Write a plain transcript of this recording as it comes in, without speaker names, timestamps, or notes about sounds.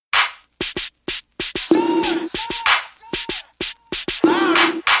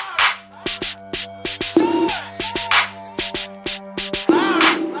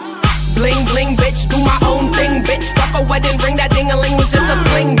wedding ring, that ding-a-ling was just a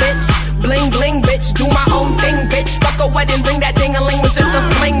fling, bitch. Bling, bling, bitch, do my own thing, bitch. Fuck a wedding ring, that ding-a-ling was just a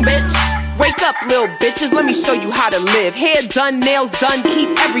fling, bitch. Wake up, little bitches, let me show you how to live. Hair done, nails done, keep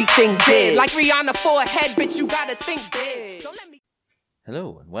everything dead. Like Rihanna forehead, bitch, you gotta think big. Don't let me...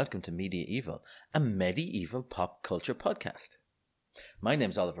 Hello and welcome to Media Evil, a medieval pop culture podcast. My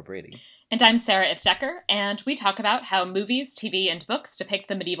name's Oliver Brady. And I'm Sarah Ifdecker, and we talk about how movies, TV, and books depict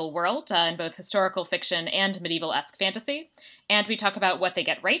the medieval world in both historical fiction and medieval-esque fantasy. And we talk about what they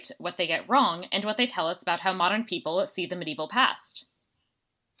get right, what they get wrong, and what they tell us about how modern people see the medieval past.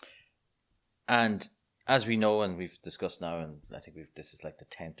 And as we know, and we've discussed now, and I think this is like the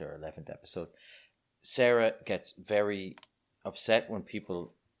 10th or 11th episode, Sarah gets very upset when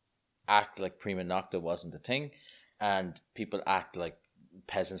people act like prima nocta wasn't a thing, and people act like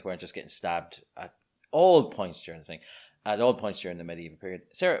peasants weren't just getting stabbed at all points during the thing, at all points during the medieval period.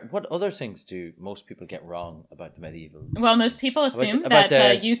 Sarah, what other things do most people get wrong about the medieval? Well, most people assume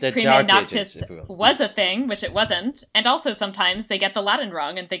that use prima noctis was a thing, which it wasn't, and also sometimes they get the Latin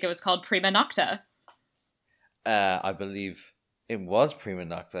wrong and think it was called prima nocta. I believe it was prima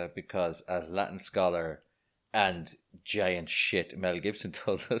nocta because, as Latin scholar and giant shit Mel Gibson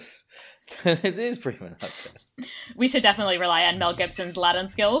told us, it is prima nocta. We should definitely rely on Mel Gibson's Latin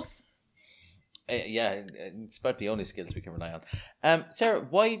skills. Yeah, it's about the only skills we can rely on. Sarah,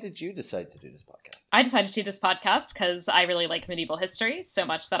 why did you decide to do this podcast? I decided to do this podcast because I really like medieval history so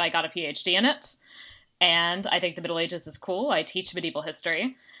much that I got a PhD in it. And I think the Middle Ages is cool. I teach medieval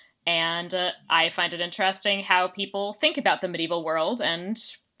history. And I find it interesting how people think about the medieval world and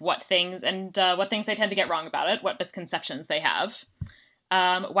what things they tend to get wrong about it, what misconceptions they have.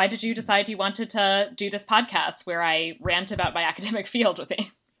 Why did you decide you wanted to do this podcast where I rant about my academic field with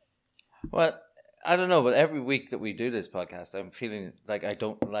me? Well, I don't know, but every week that we do this podcast, I'm feeling like I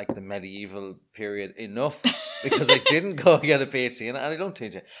don't like the medieval period enough because I didn't go get a PhD in it, and I don't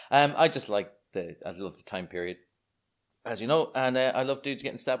teach it. I love the time period, as you know, and I love dudes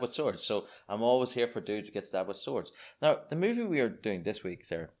getting stabbed with swords, so I'm always here for dudes to get stabbed with swords. Now, the movie we are doing this week,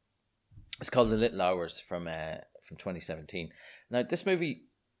 Sarah, is called The Little Hours from 2017. Now, this movie,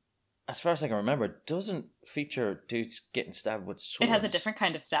 as far as I can remember, doesn't feature dudes getting stabbed with swords. It has a different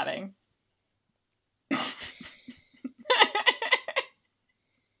kind of stabbing.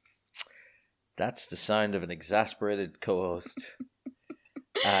 That's the sound of an exasperated co-host.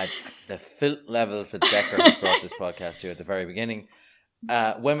 The filth levels that Decker has brought this podcast to at the very beginning.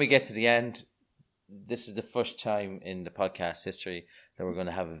 When we get to the end, this is the first time in the podcast history that we're going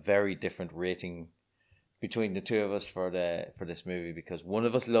to have a very different rating between the two of us for this movie, because one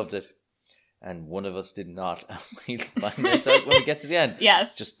of us loved it and one of us did not. We'll find this out when we get to the end.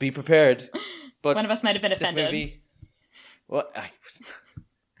 Yes. Just be prepared. But one of us might have been offended. This movie,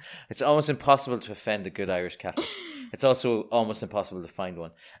 it's almost impossible to offend a good Irish Catholic. It's also almost impossible to find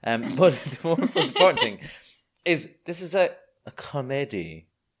one. But the most important thing is this is a comedy,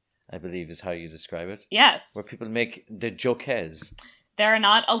 I believe is how you describe it. Yes. Where people make the jokes. There are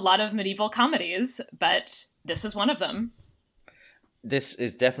not a lot of medieval comedies, but this is one of them. This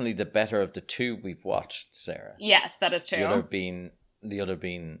is definitely the better of the two we've watched, Sarah. Yes, that is true. The other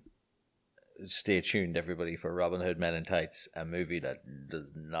being stay tuned, everybody, for Robin Hood Men in Tights, a movie that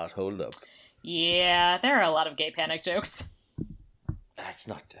does not hold up. Yeah, there are a lot of gay panic jokes. It's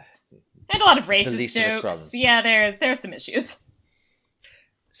not. And a lot of racist jokes. Yeah, there's some issues.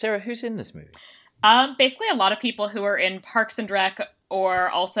 Sarah, who's in this movie? Basically a lot of people who are in Parks and Rec or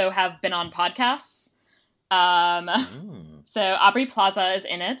also have been on podcasts. So Aubrey Plaza is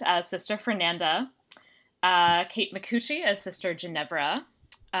in it as Sister Fernanda. Kate Micucci as Sister Ginevra.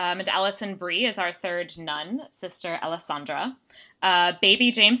 And Alison Brie is our third nun, Sister Alessandra.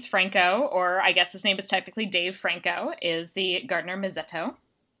 Baby James Franco, or I guess his name is technically Dave Franco, is the Gardener Mazzetto.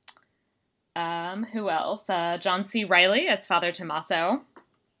 Who else? John C. Reilly as Father Tommaso.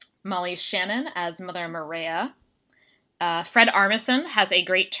 Molly Shannon as Mother Maria. Fred Armisen has a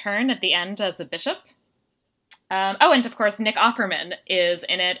great turn at the end as a bishop. And of course Nick Offerman is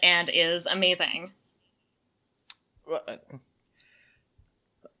in it and is amazing. Well,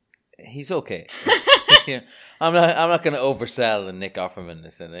 he's okay. Yeah. I'm not going to oversell the Nick Offerman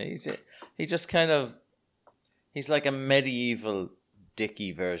this in it. He's like a medieval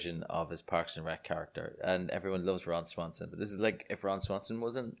dicky version of his Parks and Rec character, and everyone loves Ron Swanson. But this is like if Ron Swanson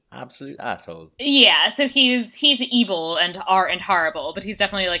was an absolute asshole. Yeah, so he's evil and horrible, but he's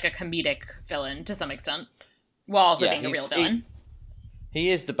definitely like a comedic villain to some extent, while also being a real villain. He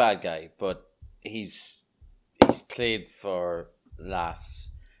is the bad guy, but he's played for laughs,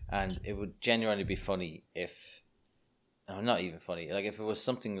 and it would genuinely be funny if, not even funny, like if it was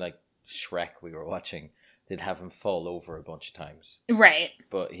something like Shrek we were watching, they'd have him fall over a bunch of times. Right.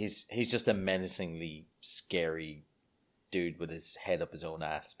 But he's just a menacingly scary dude with his head up his own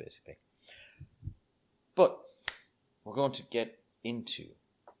ass, basically. But we're going to get into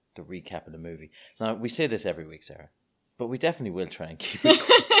the recap of the movie. Now, we say this every week, Sarah, but we definitely will try and keep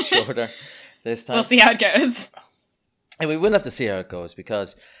it shorter this time. We'll see how it goes. And we will have to see how it goes,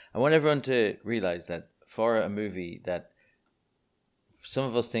 because I want everyone to realize that for a movie that some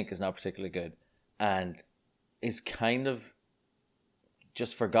of us think is not particularly good and is kind of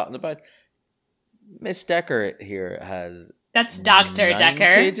just forgotten about, Miss Decker here has... That's Dr.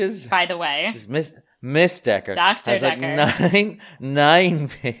 Decker, pages. by the way. Miss Decker. Dr. has Decker. Like nine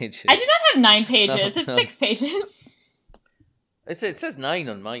pages. I do not have 9 pages. No, it's no. 6 pages. It says 9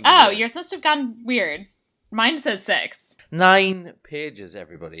 on mine. Oh, you're supposed to have gone weird. Mine says 6. 9 pages,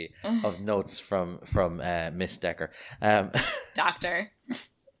 everybody, of notes from Miss Decker. Doctor.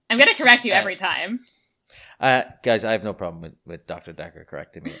 I'm going to correct you every time. Guys, I have no problem with Dr. Decker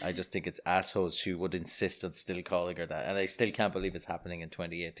correcting me. I just think it's assholes who would insist on still calling her that. And I still can't believe it's happening in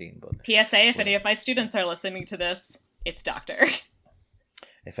 2018. But PSA, if any of my students are listening to this, it's Doctor.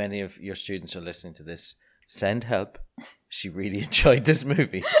 if any of your students are listening to this, send help. She really enjoyed this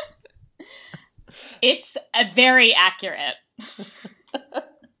movie. It's very accurate.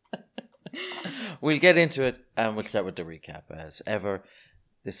 We'll get into it, and we'll start with the recap. As ever,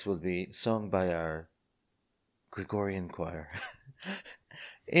 this will be sung by our Gregorian choir.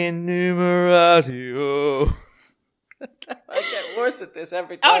 In numeratio. I get worse at this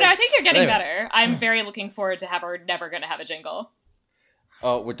every time. Oh, no, I think you're getting Anyway. better. I'm very looking forward to we're never going to have a jingle.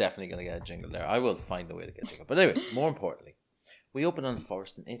 Oh, we're definitely going to get a jingle there. I will find a way to get a jingle. But anyway, more importantly, we open on a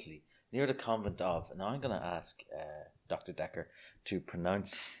forest in Italy, near the convent of, and now I'm going to ask Dr. Decker to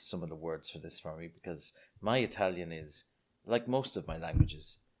pronounce some of the words for this for me, because my Italian is, like most of my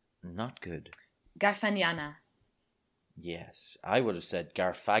languages, not good. Garfagnana. Yes, I would have said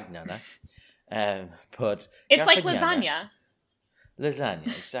Garfagnana, but It's like Garfagnana- lasagna. Lasagna,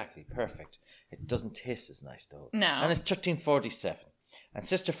 exactly, perfect. It doesn't taste as nice though. No. And it's 1347. And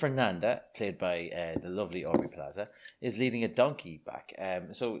Sister Fernanda, played by the lovely Aubrey Plaza, is leading a donkey back.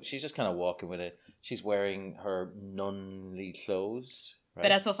 So she's just kind of walking with it. She's wearing her nunly clothes. Right?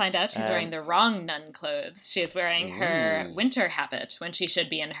 But as we'll find out, she's wearing the wrong nun clothes. She is wearing her winter habit when she should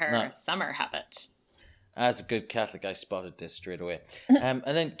be in her summer habit. As a good Catholic, I spotted this straight away. And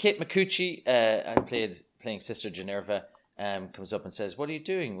then Kate Micucci, playing Sister Generva, comes up and says, "What are you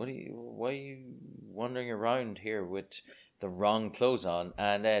doing? Why are you wandering around here with the wrong clothes on?"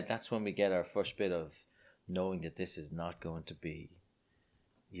 And that's when we get our first bit of knowing that this is not going to be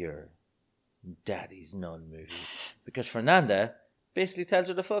your daddy's nun movie, because Fernanda basically tells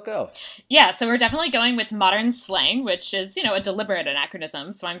her to fuck off. Yeah, so we're definitely going with modern slang, which is, a deliberate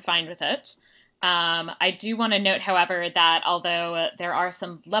anachronism, so I'm fine with it. I do want to note, however, that although there are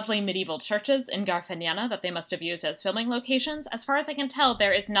some lovely medieval churches in Garfagnana that they must have used as filming locations, as far as I can tell,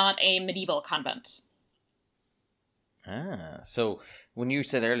 there is not a medieval convent. Ah, so when you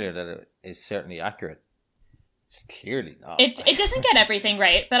said earlier that it is certainly accurate, it's clearly not. It doesn't get everything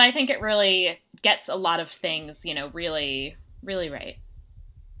right, but I think it really gets a lot of things, really, really right.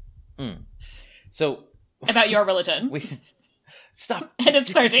 So about your religion. Stop. And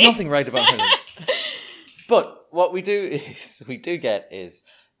its clergy. There's nothing right about religion. But what we do get is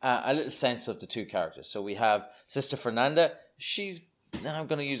a little sense of the two characters. So we have Sister Fernanda. I'm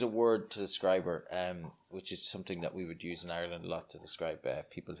going to use a word to describe her, which is something that we would use in Ireland a lot to describe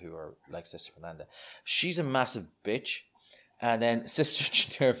people who are like Sister Fernanda. She's a massive bitch. And then Sister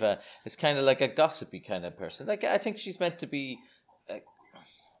Generva is kind of like a gossipy kind of person. Like, I think she's meant to be...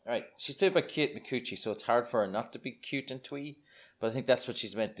 right, she's played by Kate Micucci, so it's hard for her not to be cute and twee. But I think that's what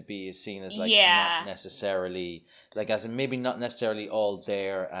she's meant to be, is seen as like not necessarily, like as in maybe not necessarily all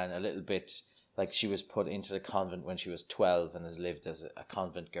there, and a little bit like she was put into the convent when she was 12 and has lived as a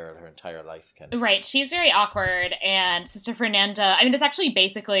convent girl her entire life. Kind of. Right, she's very awkward, and Sister Fernanda, I mean, it's actually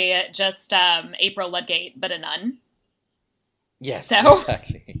basically just April Ludgate, but a nun. Yes, so.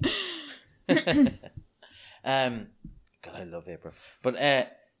 Exactly. God, I love April. But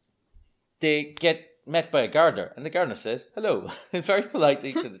they get met by a gardener, and the gardener says hello very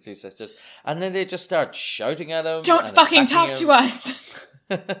politely to the two sisters, and then they just start shouting at them. Don't fucking talk to us.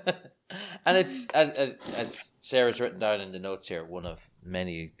 And it's as Sarah's written down in the notes here, one of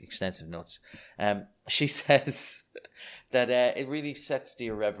many extensive notes. She says that it really sets the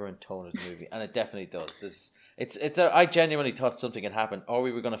irreverent tone of the movie, and it definitely does. I genuinely thought something had happened, or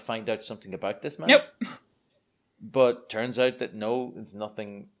we were going to find out something about this man. Nope. But turns out that no, there's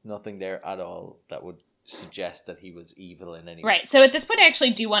nothing there at all that would suggest that he was evil in any way. Right. So at this point, I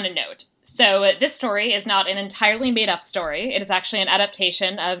actually do want to note. So this story is not an entirely made-up story. It is actually an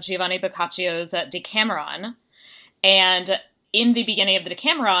adaptation of Giovanni Boccaccio's Decameron. And in the beginning of the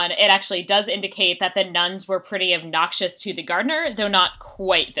Decameron, it actually does indicate that the nuns were pretty obnoxious to the gardener, though not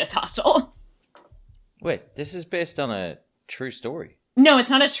quite this hostile. Wait, this is based on a true story? No, it's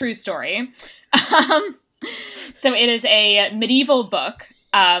not a true story. So it is a medieval book,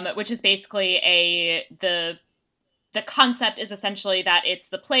 which is basically the concept is essentially that it's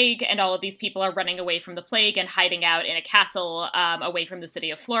the plague and all of these people are running away from the plague and hiding out in a castle away from the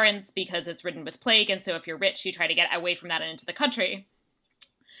city of Florence because it's ridden with plague. And so if you're rich, you try to get away from that and into the country.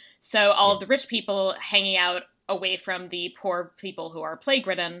 So all of the rich people hanging out away from the poor people who are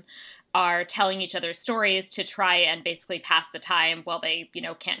plague-ridden are telling each other stories to try and basically pass the time while they,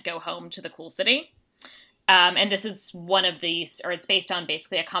 can't go home to the cool city. And this is one of these, or it's based on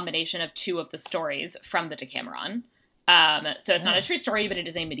basically a combination of two of the stories from the Decameron. So it's not a true story, but it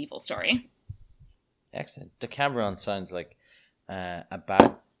is a medieval story. Excellent. Decameron sounds like a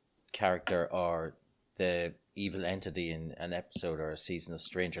bad character or the evil entity in an episode or a season of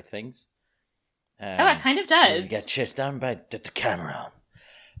Stranger Things. It kind of does. You get chased down by the Decameron.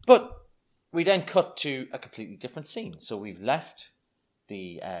 But we then cut to a completely different scene. So we've left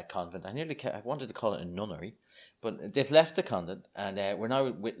the convent. I wanted to call it a nunnery, but they've left the convent, and we're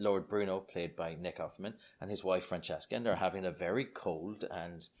now with Lord Bruno, played by Nick Offerman, and his wife Francesca, and they're having a very cold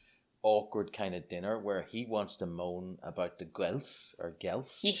and awkward kind of dinner where he wants to moan about the Guelphs or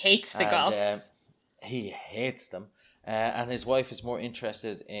Guelphs. He hates the Guelphs. He hates them, and his wife is more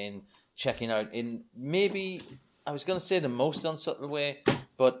interested in checking out in maybe, I was going to say the most unsubtle way,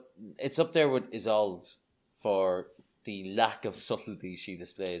 but it's up there with Isolde for the lack of subtlety she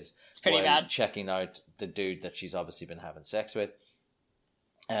displays. It's pretty bad. Checking out the dude that she's obviously been having sex with.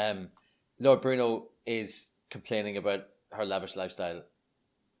 Lord Bruno is complaining about her lavish lifestyle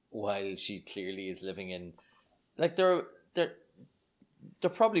while she clearly is living in, like, they're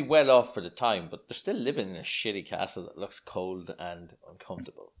probably well off for the time, but they're still living in a shitty castle that looks cold and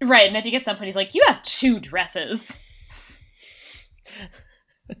uncomfortable. Right, and I think at some point he's like, you have 2 dresses.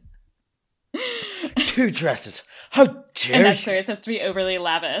 2 dresses. How dare you? And that's clear. It has to be overly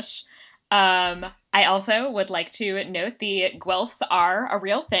lavish. I also would like to note the Guelphs are a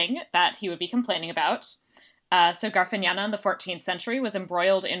real thing that he would be complaining about. So Garfagnana in the 14th century was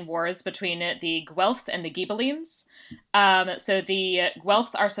embroiled in wars between the Guelphs and the Ghibellines. So the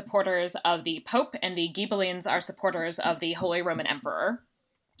Guelphs are supporters of the Pope, and the Ghibellines are supporters of the Holy Roman Emperor,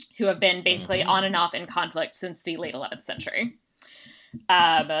 who have been basically on and off in conflict since the late 11th century.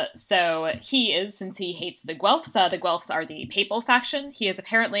 So he is, since he hates the Guelphs are the papal faction. He is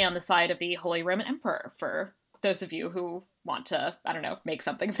apparently on the side of the Holy Roman Emperor, for those of you who want to, make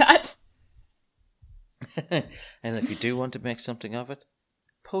something of that. And if you do want to make something of it,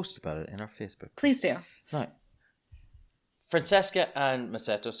 post about it in our Facebook. Please do. Now, Francesca and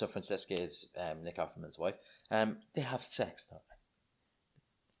Masetto, so Francesca is Nick Offerman's wife, they have sex, don't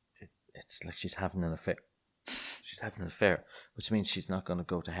they? It's like she's having an affair. She's having an affair, which means she's not going to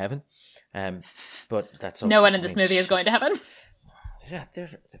go to heaven. But that's no one in this movie is going to heaven. Yeah,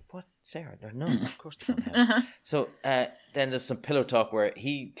 what, Sarah? They're none. Of course they're going to heaven. Uh-huh. So then there's some pillow talk where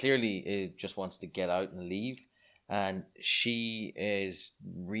he clearly just wants to get out and leave, and she is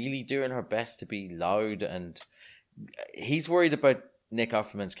really doing her best to be loud, and he's worried about Nick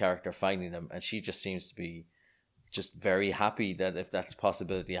Offerman's character finding him, and she just seems to be just very happy that if that's a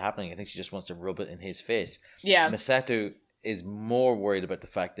possibility of happening. I think she just wants to rub it in his face. Yeah. Masetto is more worried about the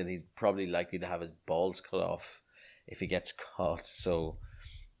fact that he's probably likely to have his balls cut off if he gets caught. So,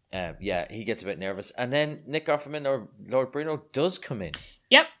 he gets a bit nervous. And then Nick Offerman, or Lord Bruno, does come in.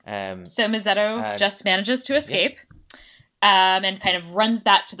 Yep. So Mazzetto just manages to escape. And kind of runs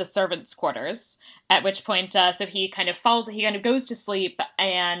back to the servants' quarters, at which point, so he kind of goes to sleep,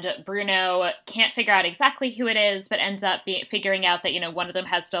 and Bruno can't figure out exactly who it is, but ends up figuring out that, one of them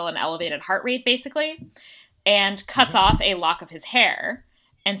has still an elevated heart rate, basically, and cuts off a lock of his hair,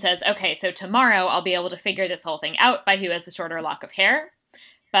 and says, okay, so tomorrow I'll be able to figure this whole thing out by who has the shorter lock of hair.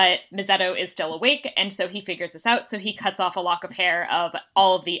 But Mazzetto is still awake, and so he figures this out, so he cuts off a lock of hair of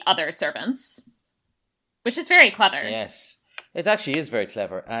all of the other servants. Which is very clever. Yes. It actually is very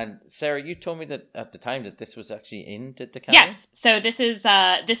clever. And Sarah, you told me that at the time that this was actually in the canon? Yes. So this is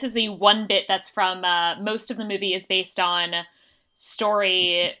the one bit that's from, most of the movie is based on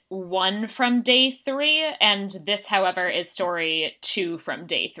story 1 from day 3. And this, however, is story 2 from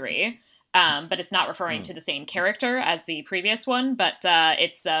day 3. But it's not referring to the same character as the previous one. But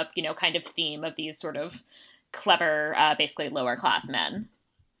it's, kind of theme of these sort of clever, basically lower class men.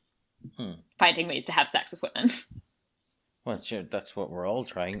 finding ways to have sex with women. Well, sure, that's what we're all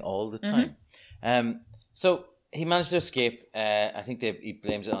trying all the time. So he managed to escape. I think he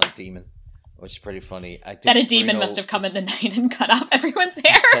blames it on a demon, which is pretty funny. I think That a demon Bruno must have come in the night and cut off everyone's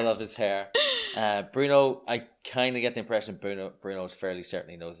hair. cut off his hair. Bruno, I kind of get the impression Bruno fairly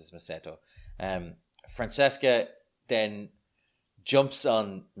certainly knows it's Masetto. Francesca then jumps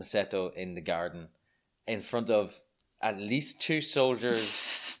on Masetto in the garden in front of at least 2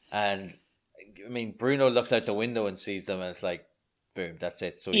 soldiers, and I mean Bruno looks out the window and sees them, and it's like, boom, that's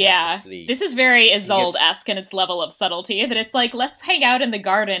it. So he has to flee. This is very Isolde-esque in its level of subtlety, that it's like, let's hang out in the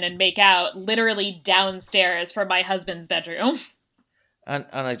garden and make out literally downstairs from my husband's bedroom. And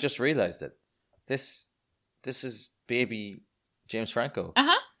I just realized it. This is baby James Franco,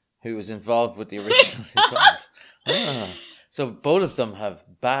 who was involved with the original Isolde. So both of them have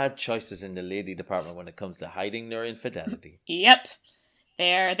bad choices in the lady department when it comes to hiding their infidelity. Yep.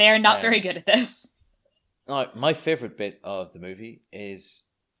 They are not very good at this. My favorite bit of the movie is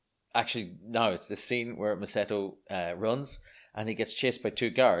actually, it's the scene where Masetto runs and he gets chased by 2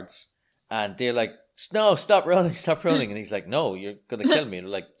 guards, and they're like, no, stop running. And he's like, no, you're going to kill me. And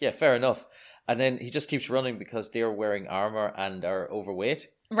they're like, yeah, fair enough. And then he just keeps running because they're wearing armor and are overweight.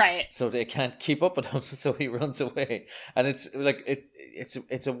 Right. So they can't keep up with him, so he runs away. And it's like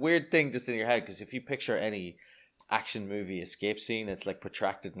it's a weird thing just in your head, because if you picture any action movie escape scene, it's like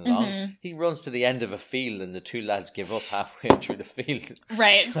protracted and long. He runs to the end of a field and the 2 lads give up halfway through the field.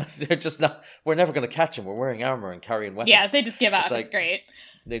 Right. They're just not, we're never going to catch him. We're wearing armor and carrying weapons. Yeah, so they just give up. It's great.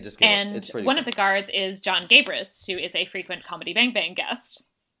 They just give up. It's pretty one of the guards is John Gabris, who is a frequent Comedy Bang Bang guest.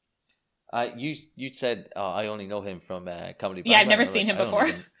 You said I only know him from Comedy Bang Bang. Yeah, I've never seen him before.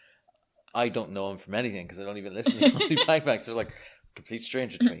 I don't know him from anything because I don't even listen to Comedy Bang Bang. So like, complete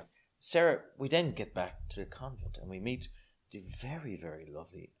stranger to me. Sarah, we then get back to the convent and we meet the very, very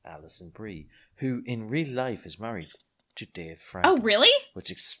lovely Alison Brie, who in real life is married to Dave Franco. Oh, really? Which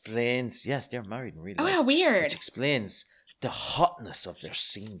explains, yes, they're married in real life. Oh, how weird. Which explains the hotness of their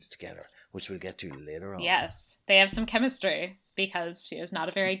scenes together, which we'll get to later on. Yes, they have some chemistry because she is not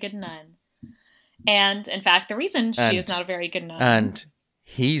a very good nun. And in fact, the reason she is not a very good nun. And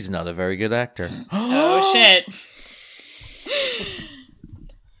he's not a very good actor. Oh, shit.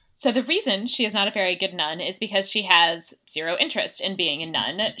 So the reason she is not a very good nun is because she has 0 interest in being a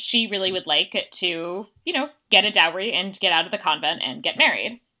nun. She really would like to, get a dowry and get out of the convent and get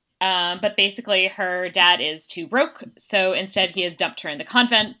married. But basically her dad is too broke, so instead he has dumped her in the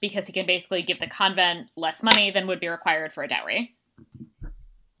convent because he can basically give the convent less money than would be required for a dowry.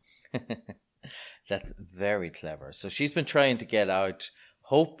 That's very clever. So she's been trying to get out,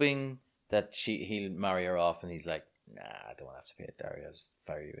 hoping that he'll marry her off, and he's like, nah, I don't have to pay a dowry. I'll just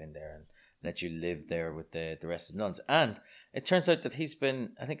fire you in there and let you live there with the rest of the nuns. And it turns out that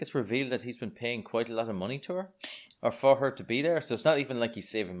I think it's revealed that he's been paying quite a lot of money to her, or for her to be there. So it's not even like he's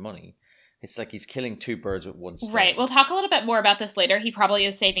saving money. It's like he's killing 2 birds with 1 stone. Right. We'll talk a little bit more about this later. He probably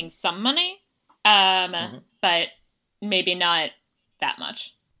is saving some money, but maybe not that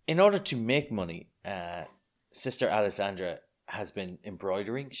much. In order to make money, Sister Alessandra has been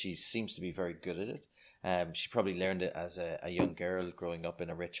embroidering. She seems to be very good at it. She probably learned it as a young girl growing up in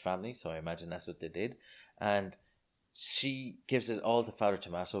a rich family, so I imagine that's what they did. And she gives it all to Father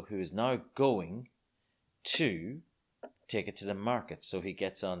Tommaso, who is now going to take it to the market. So he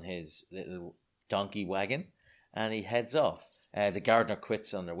gets on his little donkey wagon and he heads off. The gardener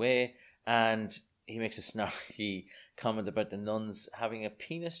quits on their way, and he makes a snarky comment about the nuns having a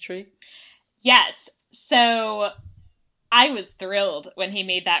penis tree. Yes. So I was thrilled when he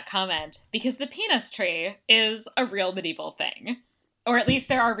made that comment, because the penis tree is a real medieval thing. Or at least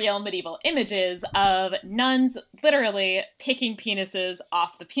there are real medieval images of nuns literally picking penises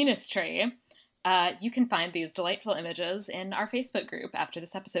off the penis tree. You can find these delightful images in our Facebook group after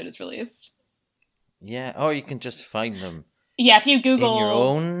this episode is released. Yeah, or you can just find them. Yeah, if you Google... in your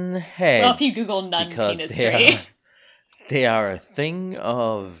own head. Well, if you Google nun penis tree. They are a thing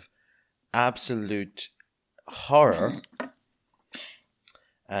of absolute horror.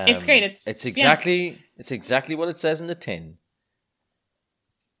 It's great. It's exactly what it says in the tin.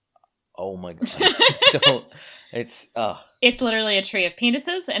 Oh my god! It's literally a tree of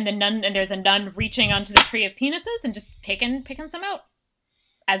penises, and there's a nun reaching onto the tree of penises and just picking some out,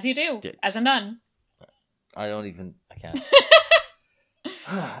 as you do as a nun. I can't.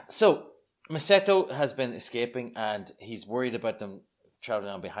 So Masetto has been escaping, and he's worried about them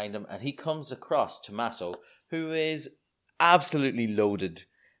traveling on behind him, and he comes across Tommaso, who is absolutely loaded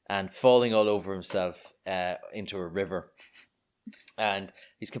and falling all over himself into a river. And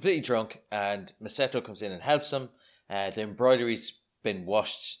he's completely drunk, and Masetto comes in and helps him. The embroidery's been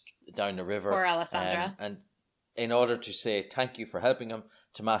washed down the river. Poor Alessandra. And in order to say thank you for helping him,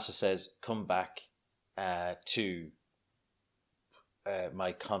 Tommaso says, come back to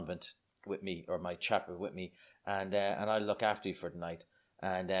my convent with me, or my chapel with me, and I'll look after you for the night.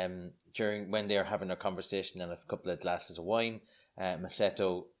 And when they're having a conversation and a couple of glasses of wine,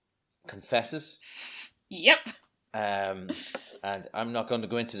 Masetto confesses. Yep. And I'm not going to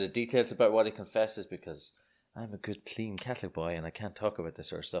go into the details about what he confesses, because I'm a good, clean Catholic boy and I can't talk about this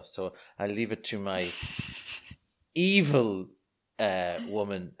sort of stuff. So I'll leave it to my evil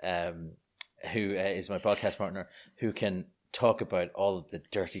woman, who is my podcast partner, who can talk about all of the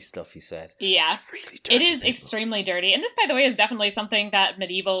dirty stuff he says. Yeah. It's really dirty, it is people. extremely dirty. And this, by the way, is definitely something that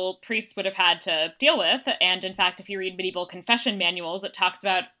medieval priests would have had to deal with. And in fact, if you read medieval confession manuals, it talks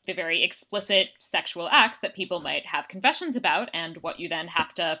about the very explicit sexual acts that people might have confessions about, and what you then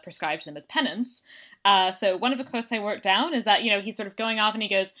have to prescribe to them as penance. So one of the quotes I wrote down is that, he's sort of going off and he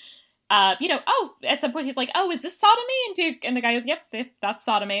goes, at some point he's like, oh, is this sodomy? And the guy goes, yep, that's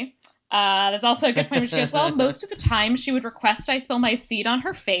sodomy. There's also a good point where she goes, well, most of the time she would request I spill my seed on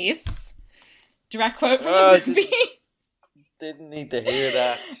her face. Direct quote from the movie. Didn't need to hear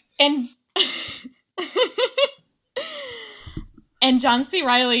that. And and John C.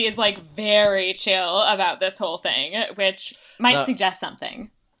 Reilly is like very chill about this whole thing, which might suggest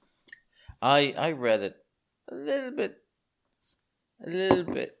something. I read it a little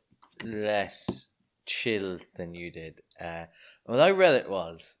bit less chill than you did. What I read it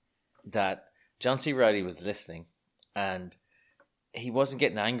was that John C. Reilly was listening, and he wasn't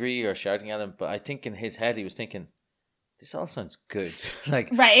getting angry or shouting at him, but I think in his head he was thinking, this all sounds good. Like,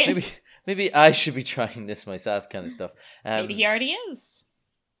 right. maybe I should be trying this myself, kind of stuff. Maybe he already is.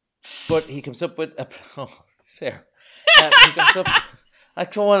 But he comes up with Sarah. He comes up. I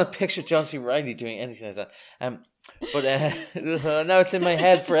don't want to picture John C. Reilly doing anything like that. But now it's in my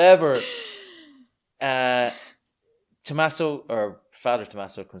head forever. Tommaso, or Father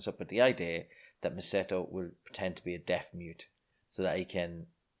Tommaso, comes up with the idea that Masetto will pretend to be a deaf mute, so that he can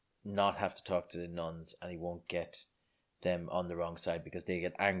not have to talk to the nuns, and he won't get them on the wrong side, because they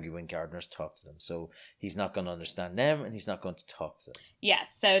get angry when gardeners talk to them. So he's not going to understand them, and he's not going to talk to them.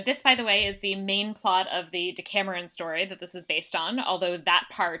 Yes. So this, by the way, is the main plot of the Decameron story that this is based on. Although that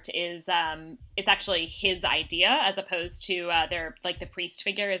part is, it's actually his idea, as opposed to the priest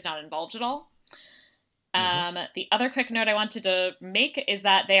figure is not involved at all. The other quick note I wanted to make is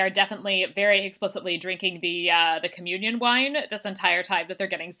that they are definitely very explicitly drinking the communion wine this entire time that they're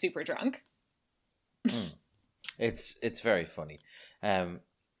getting super drunk. It's very funny.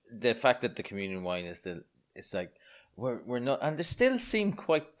 The fact that the communion wine is it's like we're not, and they still seem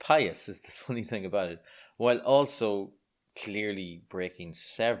quite pious is the funny thing about it, while also clearly breaking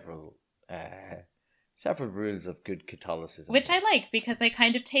several rules of good Catholicism. Which I like, because they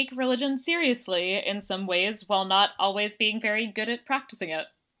kind of take religion seriously in some ways, while not always being very good at practicing it.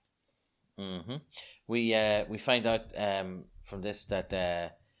 Mm-hmm. We find out from this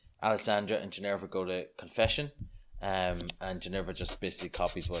that Alessandra and Ginevra go to confession, and Ginevra just basically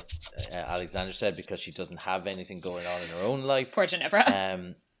copies what Alexandra said, because she doesn't have anything going on in her own life. Poor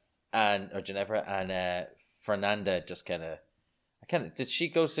Ginevra. Ginevra and Fernanda just kind of. Did she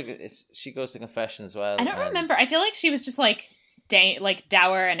goes to confession as well? I don't remember. I feel like she was just like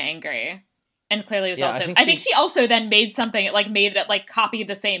dour and angry, and clearly was also. I think she also then made something copied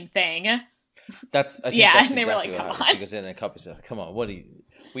the same thing. And they were like, "Come on." She goes in and copies it. Come on,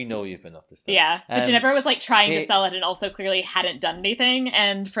 we know you've been up to stuff. Yeah, but Ginevra was like trying to sell it, and also clearly hadn't done anything.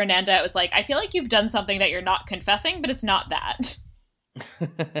 And Fernanda was like, "I feel like you've done something that you're not confessing, but it's not that."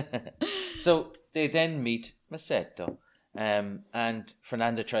 So they then meet Masetto. And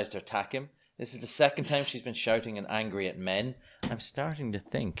Fernanda tries to attack him. This is the second time she's been shouting and angry at men. I'm starting to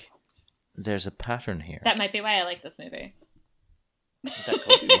think there's a pattern here. That might be why I like this movie. That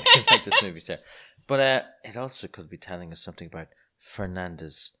could be why I like this movie, Sarah. But it also could be telling us something about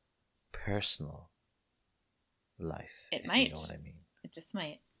Fernanda's personal life. It might. You know what I mean. It just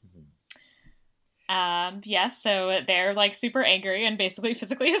might. Mm-hmm. So they're like super angry and basically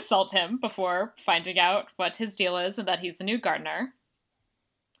physically assault him before finding out what his deal is and that he's the new gardener.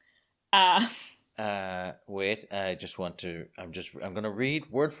 Wait, I'm going to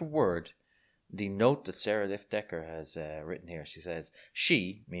read word for word the note that Sarah Liff-Decker has written here. She says,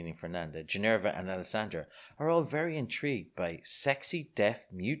 she, meaning Fernanda, Ginevra and Alessandra, are all very intrigued by sexy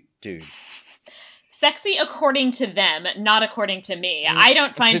deaf mute dude. Sexy according to them, not according to me. I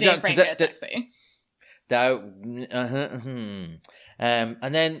don't find Dave Franco sexy. And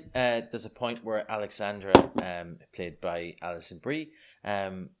then there's a point where Alexandra, played by Alison Brie,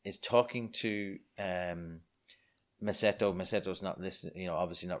 is talking to Maseto's not listening,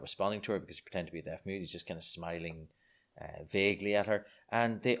 obviously not responding to her because he pretended to be a deaf mute. He's just kind of smiling vaguely at her,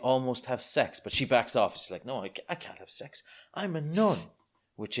 and they almost have sex, but she backs off. She's like, no, I can't have sex. I'm a nun,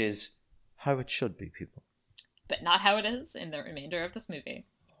 which is how it should be, people. But not how it is in the remainder of this movie.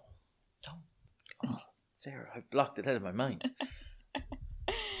 Oh, Sarah, I've blocked it out of my mind.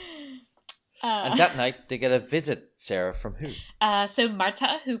 And that night, they get a visit, Sarah, from who? So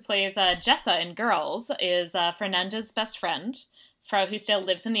Marta, who plays Jessa in Girls, is Fernanda's best friend, who still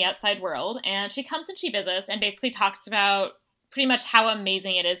lives in the outside world. And she comes and she visits and basically talks about pretty much how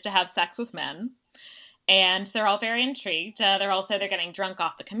amazing it is to have sex with men. And they're all very intrigued. They're getting drunk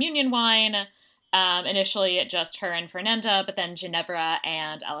off the communion wine. Initially, just her and Fernanda, but then Ginevra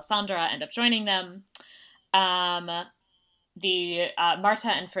and Alessandra end up joining them. Marta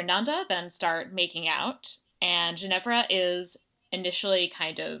and Fernanda then start making out, and Ginevra is initially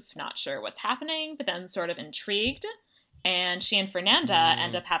kind of not sure what's happening, but then sort of intrigued, and she and Fernanda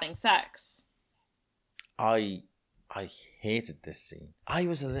end up having sex. I hated this scene. I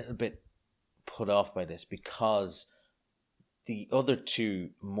was a little bit put off by this because the other two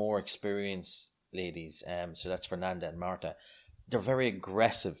more experienced ladies, so that's Fernanda and Marta, they're very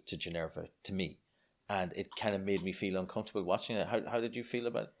aggressive to Ginevra, to me. And it kind of made me feel uncomfortable watching it. How did you feel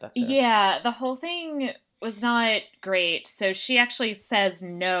about that, Sarah? Yeah, the whole thing was not great. So she actually says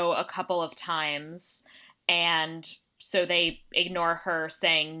no a couple of times, and so they ignore her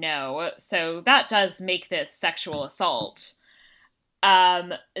saying no. So that does make this sexual assault.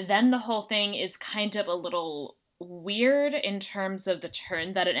 Then the whole thing is kind of a little weird in terms of the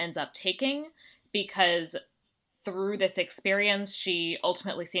turn that it ends up taking, because through this experience, she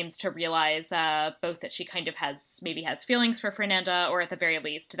ultimately seems to realize both that she kind of has feelings for Fernanda, or at the very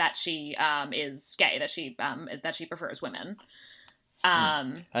least that she is gay, that she prefers women.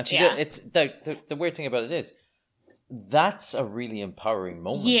 And it's the weird thing about it is that's a really empowering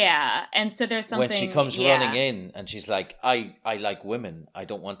moment. Yeah, and so there's something when she comes running in and she's like, I like women. I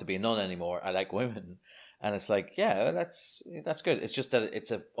don't want to be a nun anymore. I like women. And it's like, yeah, that's good. It's just that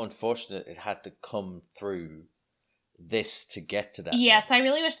it's unfortunate it had to come through this to get to that. Yes, I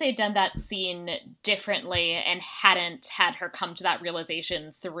really wish they had done that scene differently and hadn't had her come to that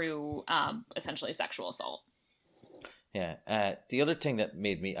realization through essentially sexual assault. Yeah. The other thing that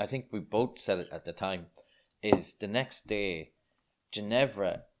made me, I think we both said it at the time, is the next day,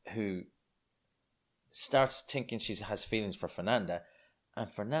 Ginevra, who starts thinking she has feelings for Fernanda, and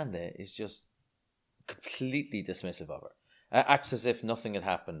Fernanda is just completely dismissive of her. Acts as if nothing had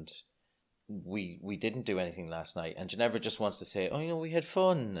happened. We didn't do anything last night, and Ginevra just wants to say, we had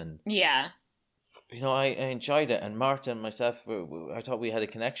fun, and yeah, I enjoyed it, and Marta and myself, I thought we had a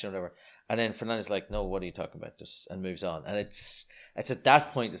connection or whatever. And then Fernanda's like, no, what are you talking about? And moves on. And it's at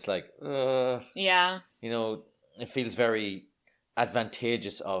that point, it's like, yeah, it feels very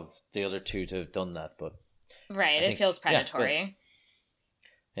advantageous of the other two to have done that, but right, it feels predatory.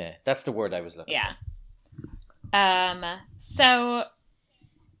 Yeah, that's the word I was looking for. So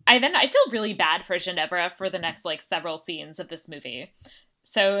I feel really bad for Ginevra for the next several scenes of this movie.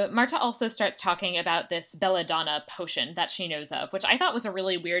 So Marta also starts talking about this belladonna potion that she knows of, which I thought was a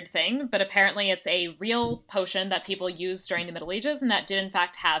really weird thing, but apparently it's a real potion that people used during the Middle Ages and that did in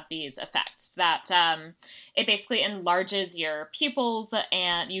fact have these effects. That it basically enlarges your pupils,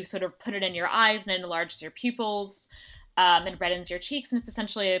 and you sort of put it in your eyes and it enlarges your pupils and reddens your cheeks, and it's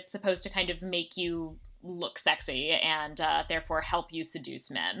essentially supposed to kind of make you look sexy and therefore help you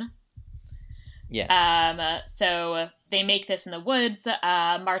seduce men. Yeah. So they make this in the woods.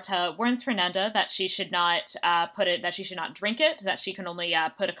 Marta warns Fernanda that she should not drink it, that she can only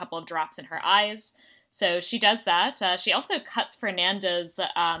put a couple of drops in her eyes. So she does that. She also cuts Fernanda's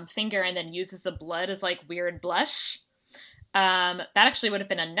finger and then uses the blood as weird blush. That actually would have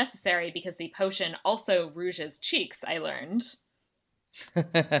been unnecessary because the potion also rouges cheeks, I learned. So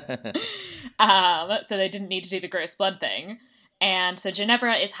they didn't need to do the gross blood thing. And so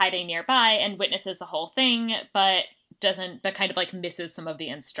Ginevra is hiding nearby and witnesses the whole thing, but kind of misses some of the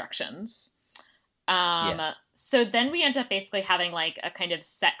instructions. So then we end up basically having a kind of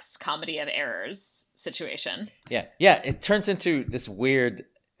sex comedy of errors situation. Yeah. It turns into this weird,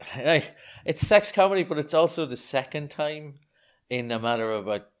 it's sex comedy, but it's also the second time in a matter of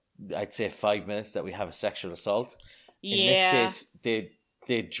I'd say 5 minutes that we have a sexual assault. In this case,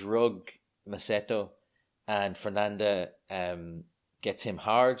 they drug Maceto, and Fernanda gets him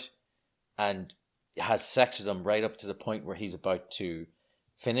hard and has sex with him right up to the point where he's about to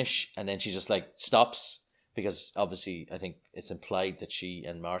finish, and then she just stops because obviously I think it's implied that she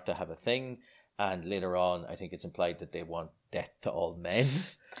and Marta have a thing, and later on I think it's implied that they want death to all men.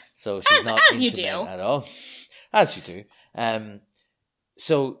 So she's not into men at all. As you do.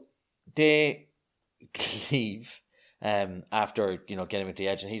 So they leave after, getting him at the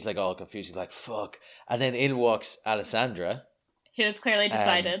edge, and he's like all confused. He's like, fuck. And then in walks Alessandra. Who has clearly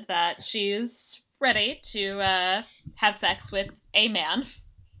decided that she's ready to have sex with a man.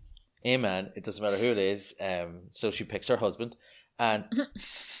 A man. It doesn't matter who it is. So she picks her husband, and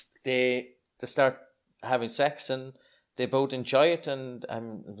they start having sex, and they both enjoy it, and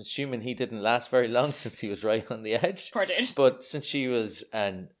I'm assuming he didn't last very long since he was right on the edge. Poor dude. But since she was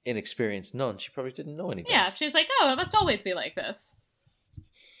an inexperienced nun, she probably didn't know anything. Yeah, she was like, oh, it must always be like this.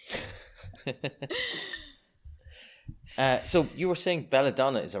 So you were saying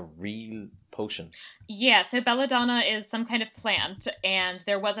belladonna is a real potion? Yeah, so belladonna is some kind of plant, and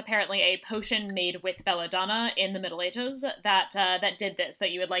there was apparently a potion made with belladonna in the Middle Ages that did this.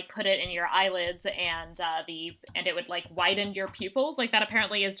 That you would like put it in your eyelids, and it would like widen your pupils. Like that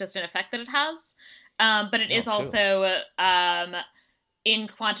apparently is just an effect that it has. But it is cool. Also in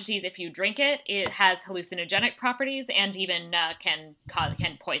quantities. If you drink it, it has hallucinogenic properties, and even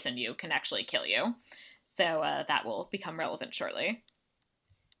can poison you, can actually kill you. So that will become relevant shortly.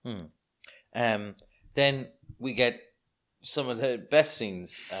 Then we get some of the best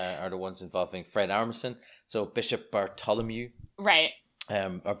scenes are the ones involving Fred Armisen. So Bishop Bartholomew, right?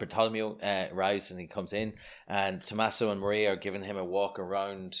 Or Bartholomew arrives, and he comes in, and Tommaso and Maria are giving him a walk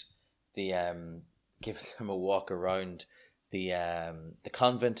around the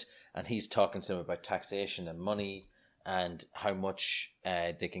convent, and he's talking to him about taxation and money, and how much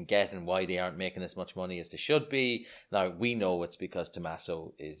they can get and why they aren't making as much money as they should be. Now, we know it's because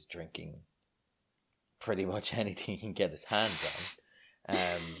Tommaso is drinking pretty much anything he can get his hands on,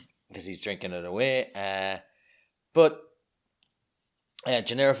 because he's drinking it away. But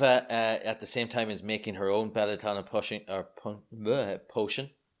Ginevra, at the same time, is making her own belladonna potion.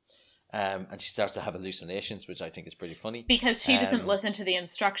 And she starts to have hallucinations, which I think is pretty funny. Because she doesn't listen to the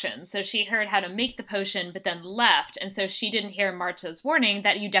instructions. So she heard how to make the potion, but then left. And so she didn't hear Marta's warning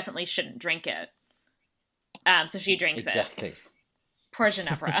that you definitely shouldn't drink it. So she drinks it. Poor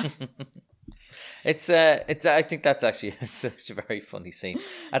Ginevra. I think it's actually a very funny scene.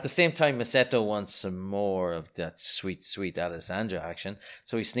 At the same time, Masetto wants some more of that sweet, sweet Alessandra action.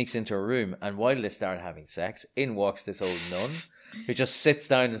 So he sneaks into her room, and while they start having sex, in walks this old nun who just sits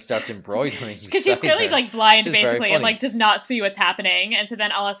down and starts embroidering. Because she's clearly like blind, basically, and like does not see what's happening. And so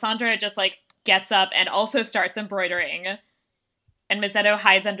then Alessandra just like gets up and also starts embroidering. And Masetto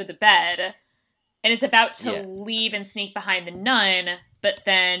hides under the bed and is about to leave and sneak behind the nun, but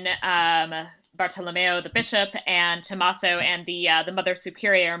then Bartolomeo, the bishop, and Tommaso and the Mother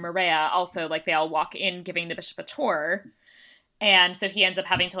Superior, Maria, also, like, they all walk in giving the bishop a tour. And so he ends up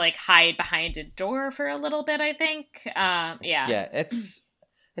having to, like, hide behind a door for a little bit, I think. Yeah. Yeah, it's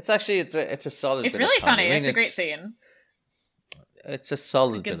actually, it's a solid It's bit really of comedy. funny. It's a great scene. It's a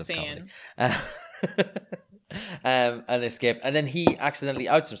solid bit of scene. An escape. And then he accidentally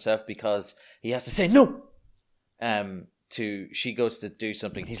outs himself because he has to say no. She goes to do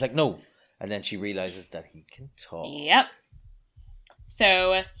something. He's like, no. And then she realizes that he can talk. Yep.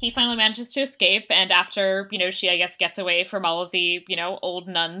 So he finally manages to escape. And after, she, I guess, gets away from all of the, old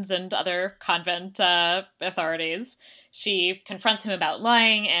nuns and other convent authorities, she confronts him about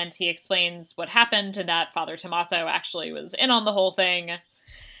lying. And he explains what happened and that Father Tommaso actually was in on the whole thing.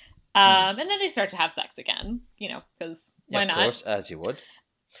 And then they start to have sex again, because why not? Of course, as you would.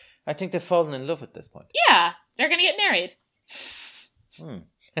 I think they've fallen in love at this point. Yeah, they're going to get married.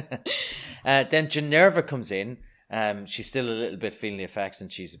 Then Ginevra comes in. She's still a little bit feeling the effects,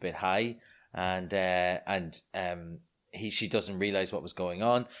 and she's a bit high, and she doesn't realize what was going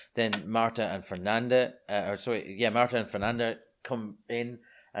on. Then Marta and Fernanda come in,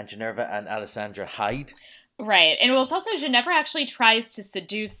 and Ginevra and Alessandra hide. Right, and it's also Ginevra actually tries to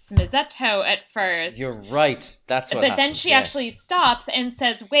seduce Mazzetto at first. You're right. That's what. But then she actually stops and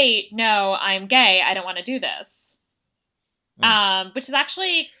says, "Wait, no, I'm gay. I don't want to do this." Which is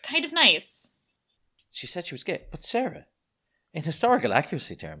actually kind of nice. She said she was gay, but Sarah, in historical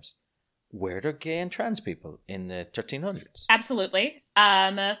accuracy terms, were there gay and trans people in the 1300s? Absolutely.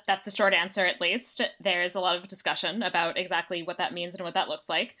 That's the short answer, at least. There's a lot of discussion about exactly what that means and what that looks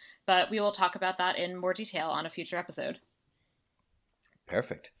like, but we will talk about that in more detail on a future episode.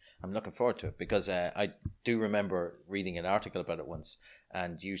 Perfect. I'm looking forward to it because I do remember reading an article about it once,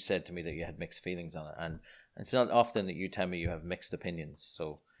 and you said to me that you had mixed feelings on it, and it's not often that you tell me you have mixed opinions,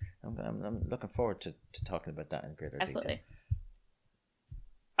 so I'm looking forward to talking about that in greater Absolutely. detail.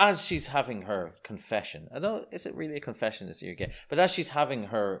 As she's having her confession, I don't know, is it really a confession this year gay? But as she's having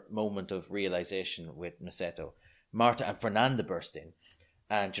her moment of realization with Masetto, Marta and Fernanda burst in,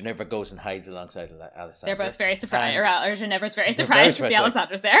 and Ginevra goes and hides alongside Alessandra. They're both very surprised, or Ginevra's very they're surprised very to see surprised,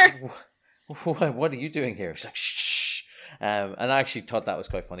 Alessandra's there. What are you doing here? She's like, shh. And I actually thought that was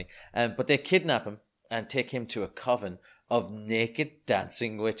quite funny. But they kidnap him and take him to a coven of naked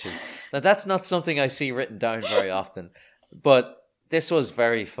dancing witches. Now, that's not something I see written down very often, but this was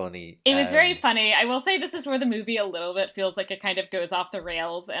very funny. It was very funny. I will say this is where the movie a little bit feels like it kind of goes off the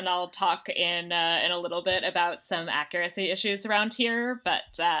rails, and I'll talk in a little bit about some accuracy issues around here. But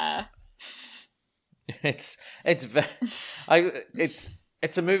it's a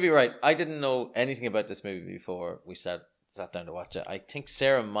movie, right? I didn't know anything about this movie before we sat down to watch it. I think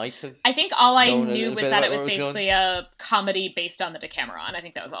Sarah might have. I think all I knew was that it was basically a comedy based on the Decameron. I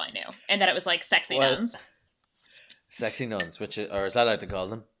think that was all I knew, and that it was like sexy nuns. Sexy nuns, or is that how to call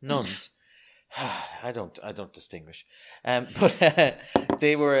them? Nuns. I don't distinguish. But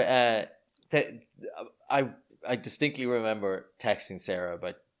they were. I distinctly remember texting Sarah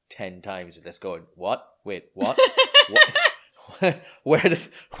about 10 times and just going, "What? Wait, what? What?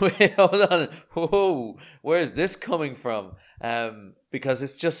 Wait, hold on. Whoa, where is this coming from?" Because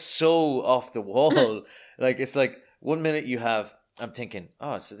it's just so off the wall. Like, it's like 1 minute I'm thinking,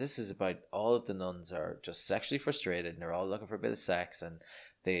 oh, so this is about all of the nuns are just sexually frustrated and they're all looking for a bit of sex, and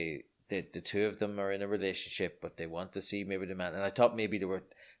the two of them are in a relationship, but they want to see maybe the man. And I thought maybe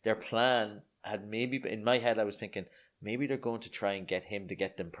their plan had maybe, in my head I was thinking maybe they're going to try and get him to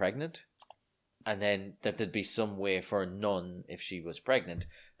get them pregnant. And then that there'd be some way for a nun, if she was pregnant,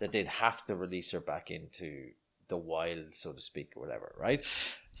 that they'd have to release her back into the wild, so to speak, or whatever, right?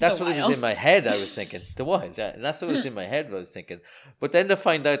 That's what it was in my head, I was thinking. The wild, yeah. And that's what was in my head, I was thinking. But then to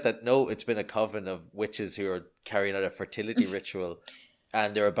find out that, no, it's been a coven of witches who are carrying out a fertility ritual,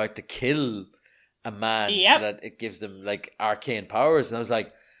 and they're about to kill a man so that it gives them, like, arcane powers. And I was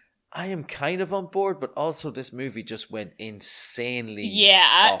like, I am kind of on board, but also this movie just went insanely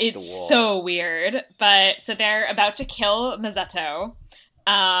off the wall. It's so weird. But so they're about to kill Mazzetto,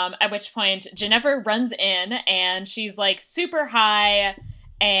 at which point Ginevra runs in and she's like super high,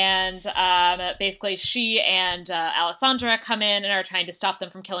 and basically she and Alessandra come in and are trying to stop them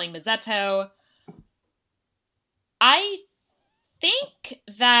from killing Mazzetto. I think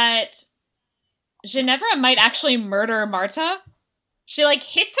that Ginevra might actually murder Marta. She, like,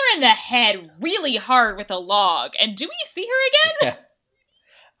 hits her in the head really hard with a log. And do we see her again?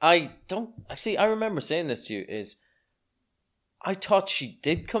 Yeah. I remember saying this to you, I thought she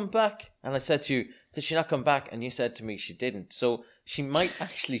did come back. And I said to you, did she not come back? And you said to me she didn't. So she might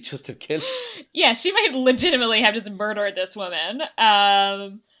actually just have killed her. Yeah, she might legitimately have just murdered this woman.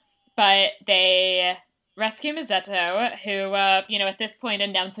 But they rescue Mazzetto, who, at this point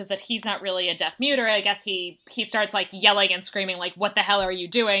announces that he's not really a deaf mute, or I guess he starts, like, yelling and screaming, like, what the hell are you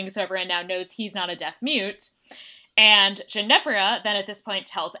doing? So everyone now knows he's not a deaf mute. And Ginevra then at this point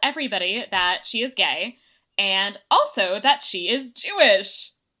tells everybody that she is gay, and also that she is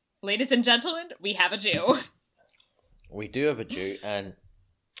Jewish. Ladies and gentlemen, we have a Jew. We do have a Jew, and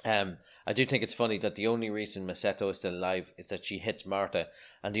I do think it's funny that the only reason Mazzetto is still alive is that she hits Marta,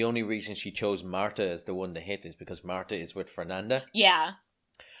 and the only reason she chose Marta as the one to hit is because Marta is with Fernanda. Yeah.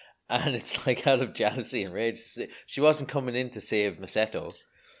 And it's like out of jealousy and rage. She wasn't coming in to save Mazzetto,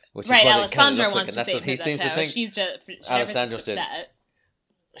 which right, is what Alessandra it kind of looks like, wants and that's to what he save seems to Mazzetto. think. She's just upset.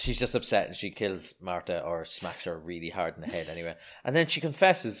 She's just upset, and she kills Marta, or smacks her really hard in the head anyway. And then she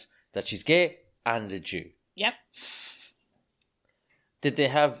confesses that she's gay and a Jew. Yep. Did they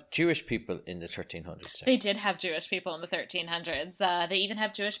have Jewish people in the 1300s? They did have Jewish people in the 1300s. They even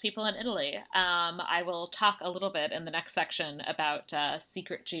have Jewish people in Italy. I will talk a little bit in the next section about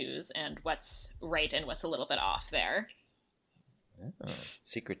secret Jews and what's right and what's a little bit off there. Oh,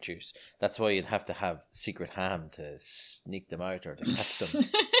 secret Jews. That's why you'd have to have secret ham to sneak them out or to catch them.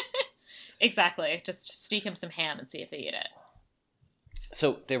 Exactly. Just sneak them some ham and see if they eat it.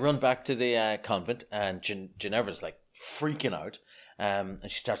 So they run back to the convent, and Ginevra's like freaking out. And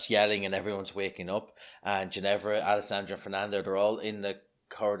she starts yelling, and everyone's waking up. And Ginevra, Alessandra, and Fernanda, they're all in the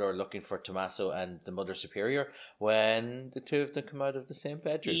corridor looking for Tommaso and the Mother Superior when the two of them come out of the same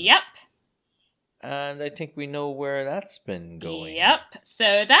bedroom. Yep. And I think we know where that's been going. Yep.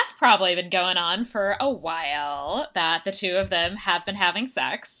 So that's probably been going on for a while, that the two of them have been having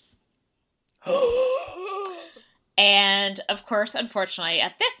sex. And, of course, unfortunately,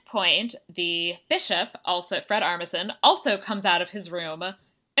 at this point, the bishop, also Fred Armisen, also comes out of his room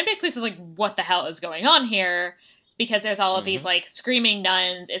and basically says, like, what the hell is going on here? Because there's all of these, like, screaming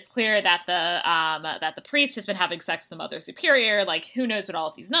nuns. It's clear that the priest has been having sex with the Mother Superior. Like, who knows what all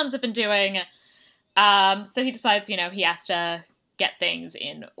of these nuns have been doing? So he decides, he has to get things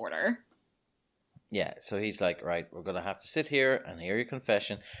in order. Yeah, so he's like, right, we're going to have to sit here and hear your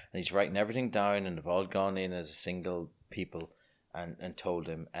confession. And he's writing everything down, and they've all gone in as a single people and told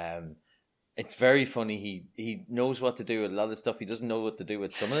him. It's very funny. He knows what to do with a lot of stuff. He doesn't know what to do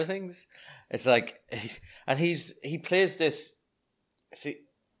with some of the things. It's like, he plays this. See,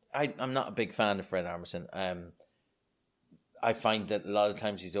 I'm not a big fan of Fred Armisen. I find that a lot of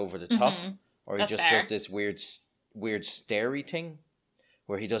times he's over the top, or he just does this weird starey thing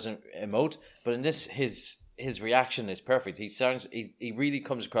where he doesn't emote. But in this, his reaction is perfect. He really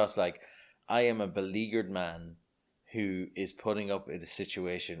comes across like, I am a beleaguered man who is putting up with a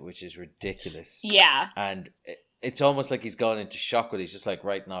situation which is ridiculous. Yeah. And it's almost like he's gone into shock, but he's just like,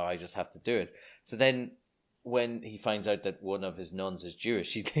 right now, I just have to do it. So then when he finds out that one of his nuns is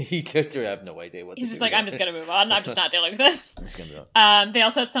Jewish, he literally have no idea what to do. He's just like, I'm just going to move on. I'm just not dealing with this. I'm just going to move on. They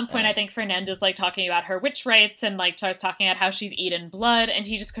also, at some point, I think Fernanda's like talking about her witch rites and like starts talking about how she's eaten blood. And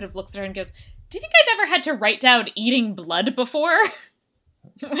he just kind of looks at her and goes, do you think I've ever had to write down eating blood before?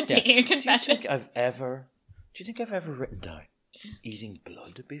 When taking a confession. Do you think I've ever written down eating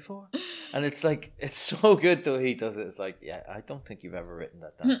blood before? And it's like, it's so good though he does it. It's like, yeah, I don't think you've ever written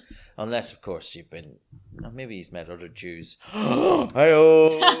that down. Unless, of course, you've been, maybe he's met other Jews.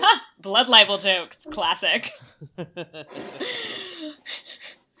 Hi-oh! Blood libel jokes. Classic.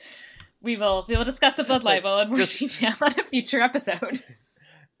 We will discuss the blood libel in more detail on a future episode.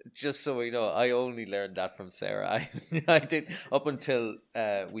 Just so we know, I only learned that from Sarah. I did, up until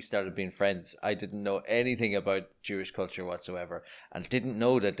we started being friends, I didn't know anything about Jewish culture whatsoever, and didn't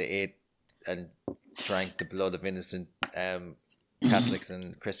know that they ate and drank the blood of innocent Catholics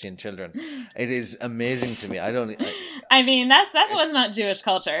and Christian children. It is amazing to me. I mean, that was not Jewish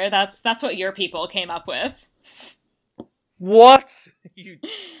culture. That's what your people came up with. What?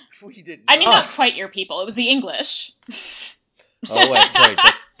 We did. I mean, not quite your people. It was the English. Oh wait, sorry.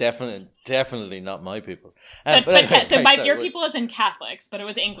 That's definitely not my people. Your people is in Catholics, but it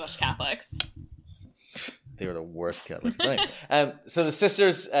was English Catholics. They were the worst Catholics. Anyway, so the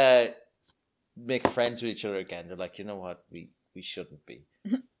sisters make friends with each other again. They're like, you know what, we shouldn't be.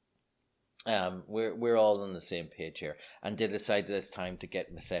 We're all on the same page here, and they decide that it's time to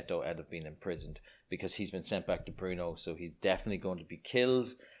get Masetto out of being imprisoned because he's been sent back to Bruno, so he's definitely going to be killed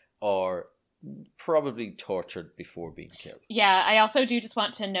or probably tortured before being killed. Yeah, I also do just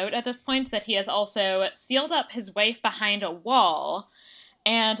want to note at this point that he has also sealed up his wife behind a wall,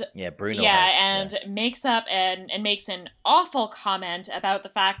 and Bruno makes up and makes an awful comment about the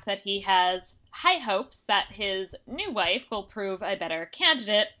fact that he has high hopes that his new wife will prove a better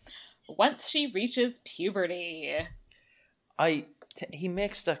candidate once she reaches puberty. He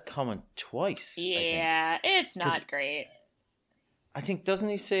makes that comment twice. Yeah, it's not great. I think, doesn't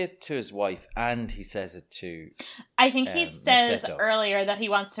he say it to his wife and he says it to I think he says Masetto earlier that he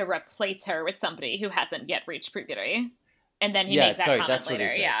wants to replace her with somebody who hasn't yet reached puberty. And then he makes that comment later.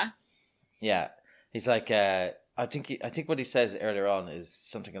 Yeah. He's like, I think what he says earlier on is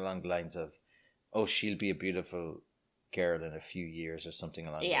something along the lines of, oh, she'll be a beautiful girl in a few years or something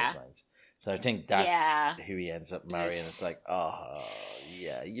along those lines. So I think that's who he ends up marrying. It's like, oh,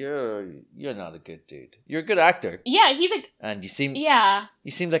 yeah, you're not a good dude. You're a good actor. Yeah, and you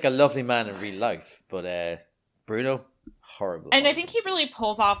seem like a lovely man in real life, but Bruno, horrible. And I think he really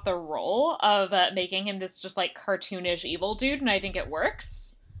pulls off the role of making him this just like cartoonish evil dude, and I think it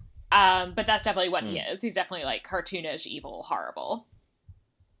works. But that's definitely what he is. He's definitely like cartoonish, evil, horrible.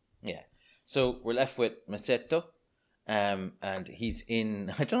 Yeah. So we're left with Masetto. And he's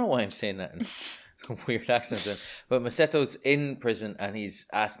in, I don't know why I'm saying that in a weird accent, but Masetto's in prison and he's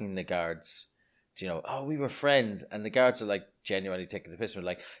asking the guards, we were friends. And the guards are like genuinely taking the piss. We're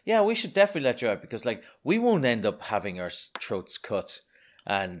like, yeah, we should definitely let you out because like we won't end up having our throats cut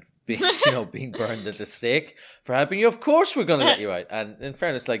and being burned at the stake for helping you. Of course we're going to let you out. And in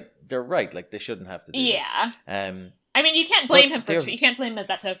fairness, like they're right. Like they shouldn't have to do this. I mean, you can't blame you can't blame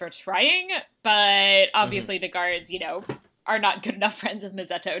Masetto for trying, but obviously the guards, are not good enough friends with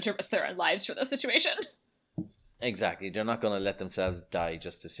Masetto to risk their own lives for the situation. Exactly. They're not going to let themselves die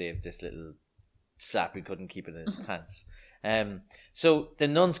just to save this little sap who couldn't keep it in his pants. So the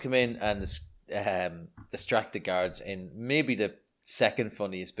nuns come in and distract the guards in maybe the second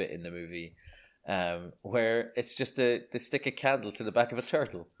funniest bit in the movie, where it's just they stick a candle to the back of a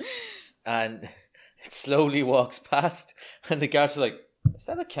turtle. And it slowly walks past, and the guards are like, is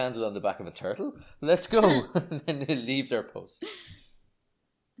that a candle on the back of a turtle? Let's go. And then they leave their post.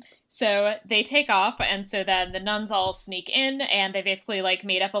 So they take off, and so then the nuns all sneak in, and they basically like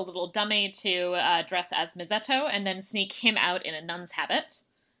made up a little dummy to dress as Masetto, and then sneak him out in a nun's habit.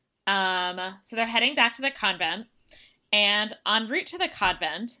 So they're heading back to the convent, and en route to the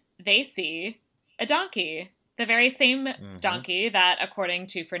convent, they see a donkey. The very same donkey that, according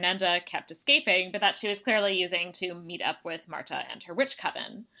to Fernanda, kept escaping, but that she was clearly using to meet up with Marta and her witch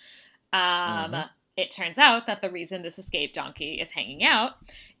coven. It turns out that the reason this escaped donkey is hanging out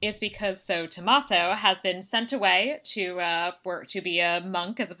is because Tommaso has been sent away to work to be a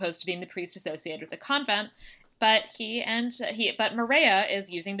monk as opposed to being the priest associated with the convent. But but Maria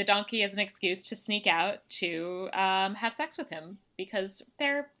is using the donkey as an excuse to sneak out to have sex with him because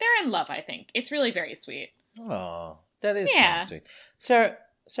they're in love. I think it's really very sweet. Oh, that is kind of sweet.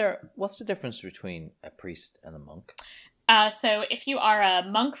 Sarah, what's the difference between a priest and a monk? So if you are a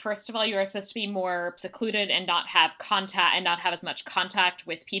monk, first of all, you are supposed to be more secluded and not have as much contact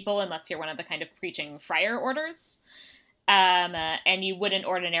with people unless you're one of the kind of preaching friar orders. And you wouldn't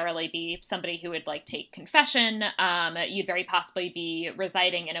ordinarily be somebody who would like take confession. You'd very possibly be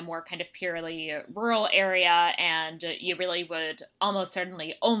residing in a more kind of purely rural area, and you really would almost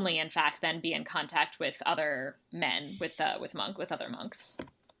certainly only, in fact, then be in contact with other men, with other monks.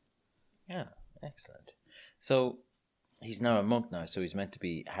 Yeah, excellent. So he's now a monk now, so he's meant to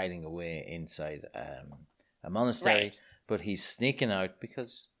be hiding away inside a monastery, right. But he's sneaking out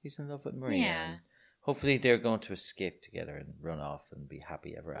because he's in love with Maria. Yeah. Hopefully they're going to escape together and run off and be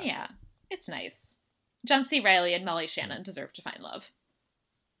happy ever after. Yeah, it's nice. John C. Reilly and Molly Shannon deserve to find love.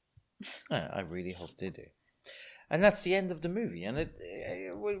 I really hope they do. And that's the end of the movie. And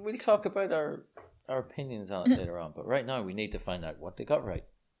we'll talk about our opinions on it later on. But right now we need to find out what they got right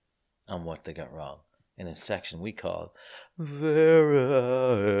and what they got wrong in a section we call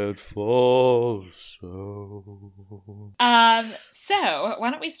Where It Falls So. So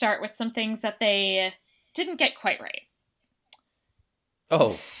why don't we start with some things that they didn't get quite right?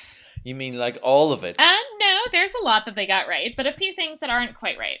 Oh, you mean like all of it? No, there's a lot that they got right, but a few things that aren't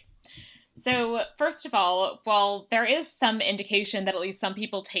quite right. So first of all, while there is some indication that at least some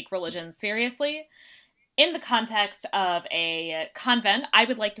people take religion seriously, in the context of a convent, I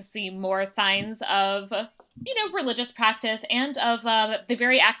would like to see more signs of, religious practice and of the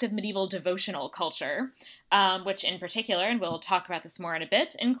very active medieval devotional culture, which in particular, and we'll talk about this more in a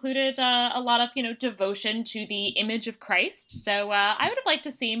bit, included a lot of, devotion to the image of Christ. So I would have liked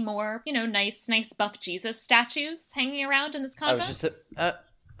to see more, nice buff Jesus statues hanging around in this convent.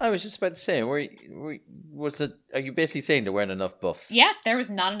 I was just about to say, are you basically saying there weren't enough buffs? Yeah, there was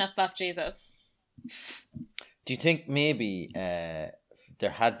not enough buff Jesus. Do you think maybe there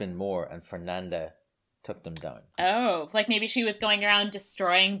had been more and Fernanda took them down? Oh, like maybe she was going around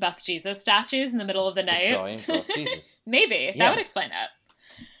destroying buff Jesus statues in the middle of the night? Destroying buff Jesus. Maybe. That would explain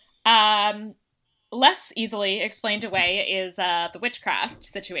it. Less easily explained away is the witchcraft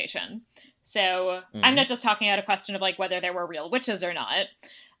situation. So I'm not just talking out a question of like whether there were real witches or not.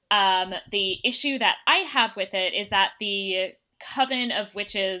 The issue that I have with it is that the coven of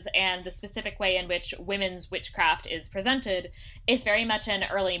witches and the specific way in which women's witchcraft is presented is very much an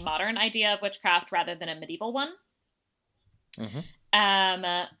early modern idea of witchcraft rather than a medieval one.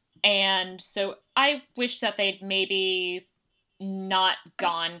 And so I wish that they'd maybe not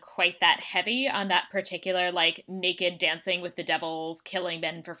gone quite that heavy on that particular like naked dancing with the devil, killing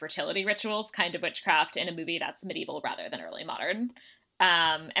men for fertility rituals kind of witchcraft in a movie that's medieval rather than early modern.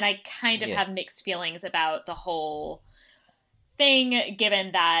 And I kind of have mixed feelings about the whole thing,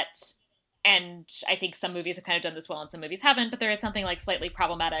 given that, and I think some movies have kind of done this well and some movies haven't, but there is something like slightly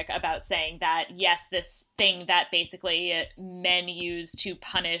problematic about saying that, yes, this thing that basically men use to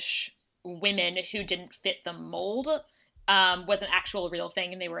punish women who didn't fit the mold was an actual real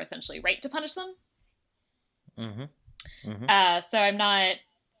thing and they were essentially right to punish them. So I'm not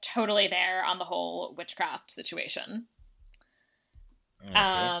totally there on the whole witchcraft situation. Okay,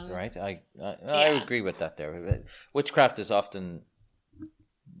 right. I agree with that there. Witchcraft was often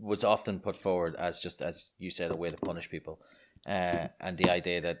put forward as just, as you said, a way to punish people. And the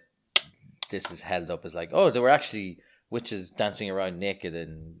idea that this is held up as like, oh, there were actually witches dancing around naked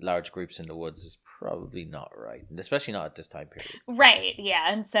in large groups in the woods is probably not right. And especially not at this time period. Right,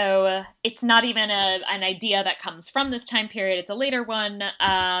 yeah. And so it's not even an idea that comes from this time period. It's a later one.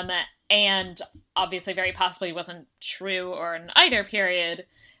 And obviously very possibly wasn't true or in either period.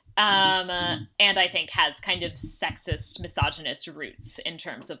 And I think has kind of sexist, misogynist roots in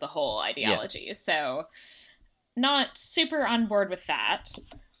terms of the whole ideology. Yeah. So not super on board with that.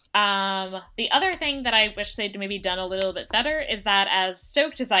 The other thing that I wish they'd maybe done a little bit better is that, as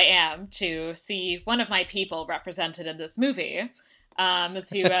stoked as I am to see one of my people represented in this movie, to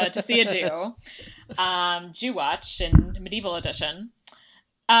see a Jew, Jew Watch in Medieval Edition,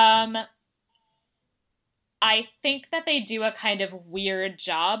 I think that they do a kind of weird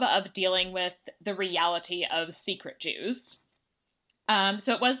job of dealing with the reality of secret Jews.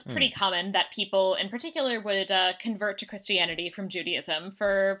 So it was pretty common that people in particular would convert to Christianity from Judaism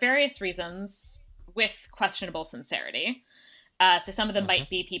for various reasons with questionable sincerity. So some of them might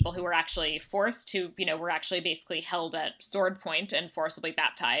be people who were actually forced, who, were actually basically held at sword point and forcibly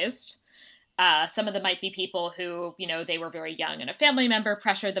baptized. Some of them might be people who, they were very young and a family member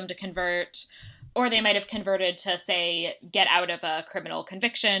pressured them to convert, or they might have converted to, say, get out of a criminal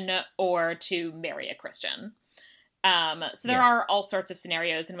conviction or to marry a Christian. So there are all sorts of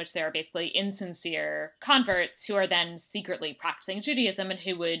scenarios in which there are basically insincere converts who are then secretly practicing Judaism and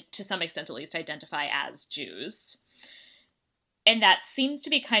who would, to some extent at least, identify as Jews. And that seems to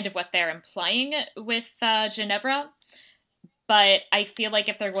be kind of what they're implying with Ginevra. But I feel like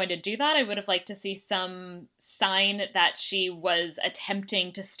if they're going to do that, I would have liked to see some sign that she was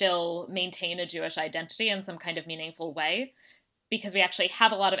attempting to still maintain a Jewish identity in some kind of meaningful way. Because we actually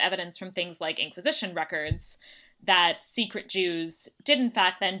have a lot of evidence from things like Inquisition records that secret Jews did in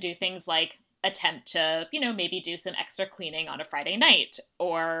fact then do things like attempt to, maybe do some extra cleaning on a Friday night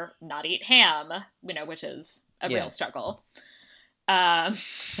or not eat ham, which is a real struggle.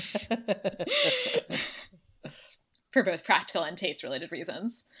 For both practical and taste-related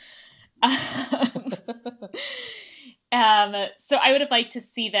reasons. So I would have liked to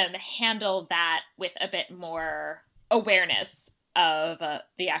see them handle that with a bit more awareness of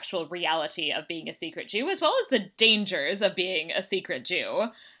the actual reality of being a secret Jew, as well as the dangers of being a secret Jew.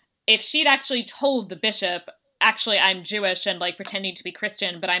 If she'd actually told the bishop, actually, I'm Jewish and, pretending to be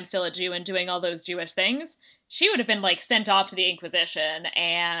Christian, but I'm still a Jew and doing all those Jewish things, she would have been, sent off to the Inquisition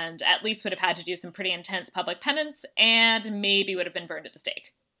and at least would have had to do some pretty intense public penance and maybe would have been burned at the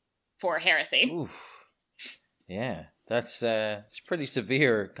stake for heresy. Oof. Yeah, that's it's pretty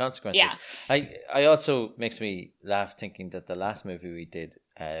severe consequences. Yeah. I also makes me laugh thinking that the last movie we did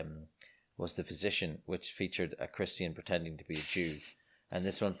was The Physician, which featured a Christian pretending to be a Jew. And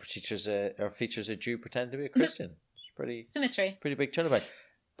this one features a Jew pretending to be a Christian. It's pretty symmetry. Pretty big turnabout.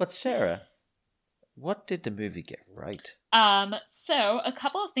 But Sarah, what did the movie get right? So a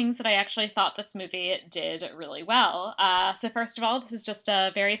couple of things that I actually thought this movie did really well. So first of all, this is just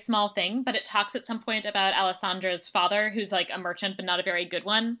a very small thing, but it talks at some point about Alessandra's father, who's a merchant, but not a very good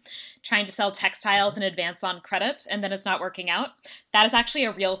one, trying to sell textiles in advance on credit, and then it's not working out. That is actually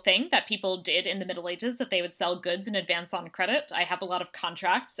a real thing that people did in the Middle Ages, that they would sell goods in advance on credit. I have a lot of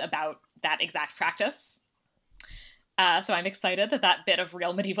contracts about that exact practice. So I'm excited that bit of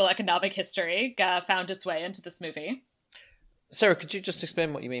real medieval economic history found its way into this movie. Sarah, could you just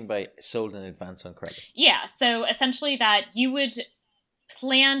explain what you mean by sold in advance on credit? Yeah, so essentially that you would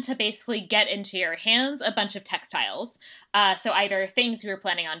plan to basically get into your hands a bunch of textiles. So either things you were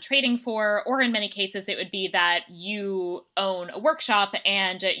planning on trading for, or in many cases it would be that you own a workshop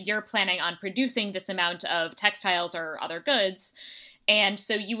and you're planning on producing this amount of textiles or other goods. And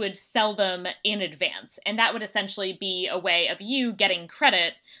so you would sell them in advance. And that would essentially be a way of you getting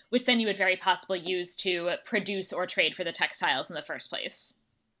credit, which then you would very possibly use to produce or trade for the textiles in the first place.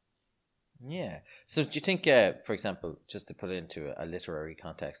 Yeah. So do you think, for example, just to put it into a literary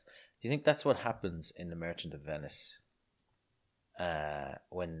context, do you think that's what happens in The Merchant of Venice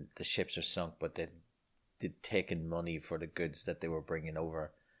when the ships are sunk, but they'd taken money for the goods that they were bringing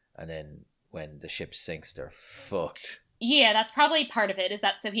over, and then when the ship sinks, they're fucked? Yeah, that's probably part of it, is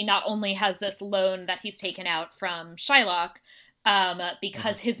that so he not only has this loan that he's taken out from Shylock,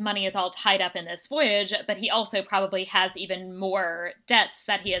 because his money is all tied up in this voyage, but he also probably has even more debts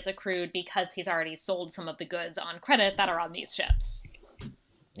that he has accrued because he's already sold some of the goods on credit that are on these ships.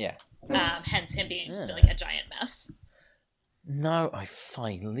 Yeah. Hence him being just a giant mess. No, I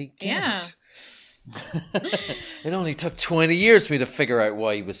finally get it. It only took 20 years for me to figure out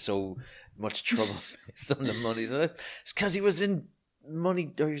why he was so much trouble based on the money. So it's because he was in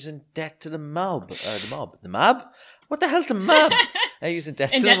money, or he was in debt to the mob. The Mab? What the hell's the Mab? He was in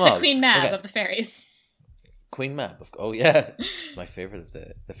debt to the mob. In debt to Queen Mab of the fairies. Queen Mab. Oh, yeah. My favourite of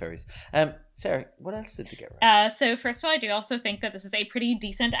the fairies. Sarah, what else did you get right? So first of all, I do also think that this is a pretty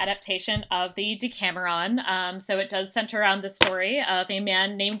decent adaptation of the Decameron. So it does center around the story of a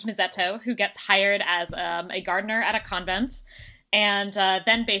man named Mazzetto who gets hired as a gardener at a convent. And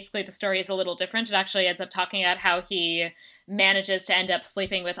then basically the story is a little different. It actually ends up talking about how he manages to end up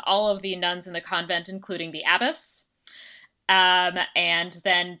sleeping with all of the nuns in the convent, including the abbess. And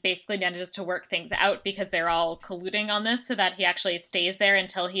then basically manages to work things out because they're all colluding on this, so that he actually stays there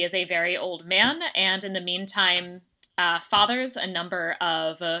until he is a very old man. And in the meantime, fathers a number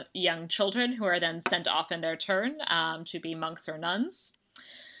of young children who are then sent off in their turn to be monks or nuns.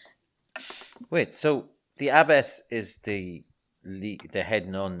 Wait, so the abbess is the head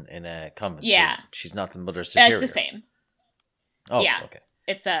nun in a convent? Yeah. So she's not the mother superior? It's the same. Oh, Yeah. okay.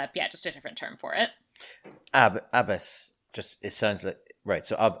 It's just a different term for it. Abbess, just, it sounds like, right,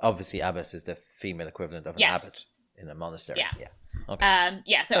 so obviously abbess is the female equivalent of an Yes. abbot in a monastery. Yeah. Okay.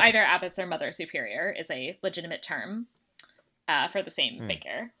 So Perfect. either abbess or mother superior is a legitimate term for the same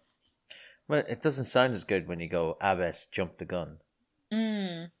figure. Well, it doesn't sound as good when you go abbess jumped the gun.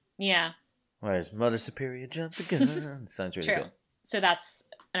 Yeah. Whereas mother superior jumped the gun sounds really True. good. So that's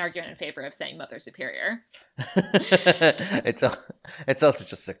an argument in favor of saying mother superior. It's also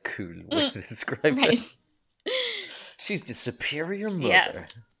just a cool way to describe Right. it. She's the superior mother.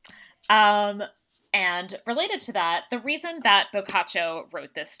 Yes. And related to that, the reason that Boccaccio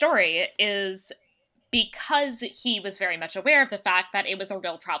wrote this story is because he was very much aware of the fact that it was a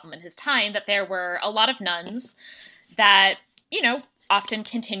real problem in his time, that there were a lot of nuns that, often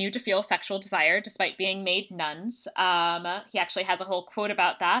continued to feel sexual desire despite being made nuns. He actually has a whole quote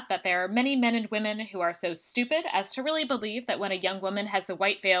about that there are many men and women who are so stupid as to really believe that when a young woman has the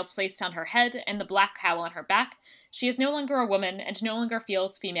white veil placed on her head and the black cowl on her back, she is no longer a woman and no longer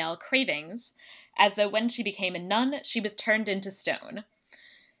feels female cravings, as though when she became a nun, she was turned into stone.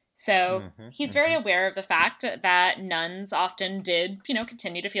 So he's very aware of the fact that nuns often did,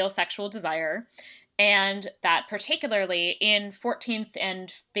 continue to feel sexual desire. And that particularly in 14th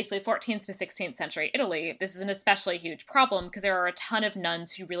and basically 14th to 16th century Italy, this is an especially huge problem because there are a ton of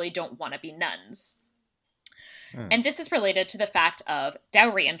nuns who really don't want to be nuns. And this is related to the fact of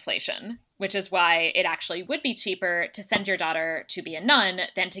dowry inflation, which is why it actually would be cheaper to send your daughter to be a nun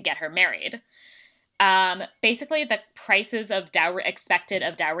than to get her married. Basically, the prices of expected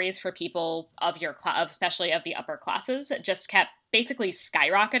of dowries for people of your class, especially of the upper classes, just kept basically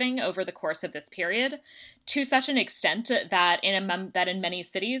skyrocketing over the course of this period, to such an extent that in many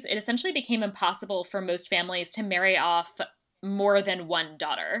cities it essentially became impossible for most families to marry off more than one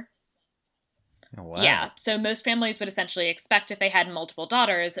daughter. Oh, wow. Yeah, so most families would essentially expect if they had multiple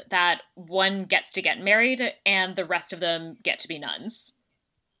daughters that one gets to get married and the rest of them get to be nuns.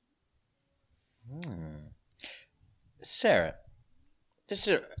 Sarah, just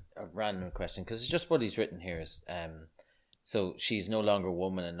a random question, because it's just what he's written here is, so she's no longer a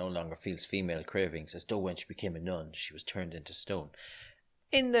woman and no longer feels female cravings, as though when she became a nun, she was turned into stone.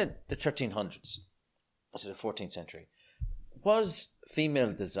 In the 1300s, so the 14th century, was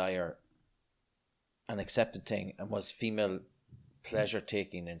female desire an accepted thing, and was female pleasure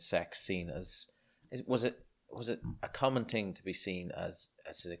taking in sex seen as, was it a common thing to be seen as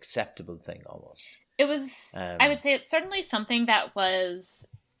an acceptable thing almost? It was, I would say it's certainly something that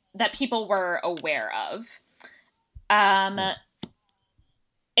people were aware of.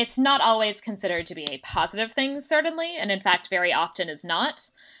 It's not always considered to be a positive thing, certainly, and in fact, very often is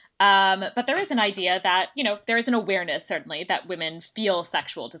not. But there is an idea that, there is an awareness, certainly, that women feel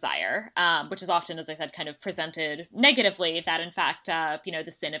sexual desire, which is often, as I said, kind of presented negatively, that in fact,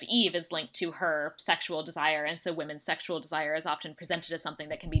 the sin of Eve is linked to her sexual desire, and so women's sexual desire is often presented as something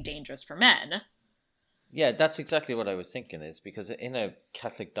that can be dangerous for men. Yeah, that's exactly what I was thinking, is because in a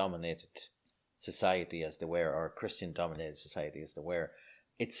Catholic-dominated society as they were, or a Christian-dominated society as they were,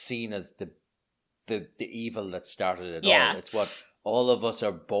 it's seen as the evil that started it all. It's what all of us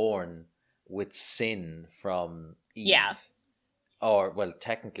are born with sin from Eve. Yeah. Or, well,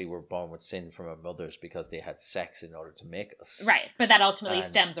 technically we're born with sin from our mothers because they had sex in order to make us. Right, but that ultimately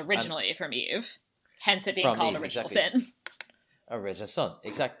stems originally from Eve. Hence it being called original sin. Original sin,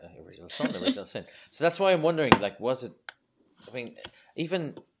 exactly. Original sin. So that's why I'm wondering, was it,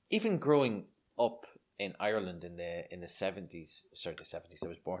 even growing up in Ireland in the 70s, I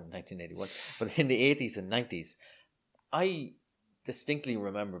was born in 1981, but in the 80s and 90s, I distinctly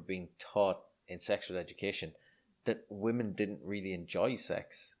remember being taught in sexual education that women didn't really enjoy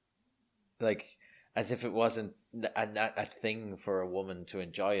sex. As if it wasn't a thing for a woman to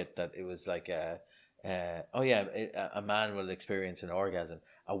enjoy it, that it was like a man will experience an orgasm.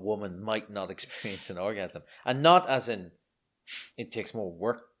 A woman might not experience an orgasm. And not as in it takes more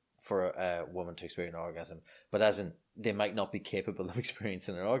work for a woman to experience an orgasm, but as in they might not be capable of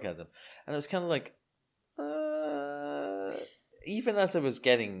experiencing an orgasm. And it was kind of like, even as I was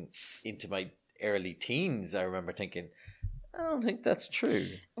getting into my early teens, I remember thinking, I don't think that's true.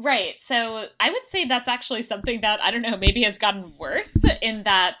 Right. So I would say that's actually something that, I don't know, maybe has gotten worse, in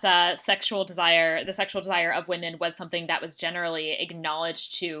that the sexual desire of women was something that was generally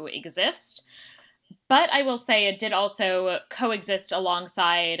acknowledged to exist. But I will say it did also coexist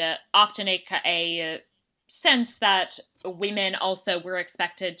alongside often a sense that women also were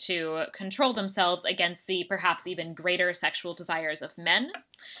expected to control themselves against the perhaps even greater sexual desires of men.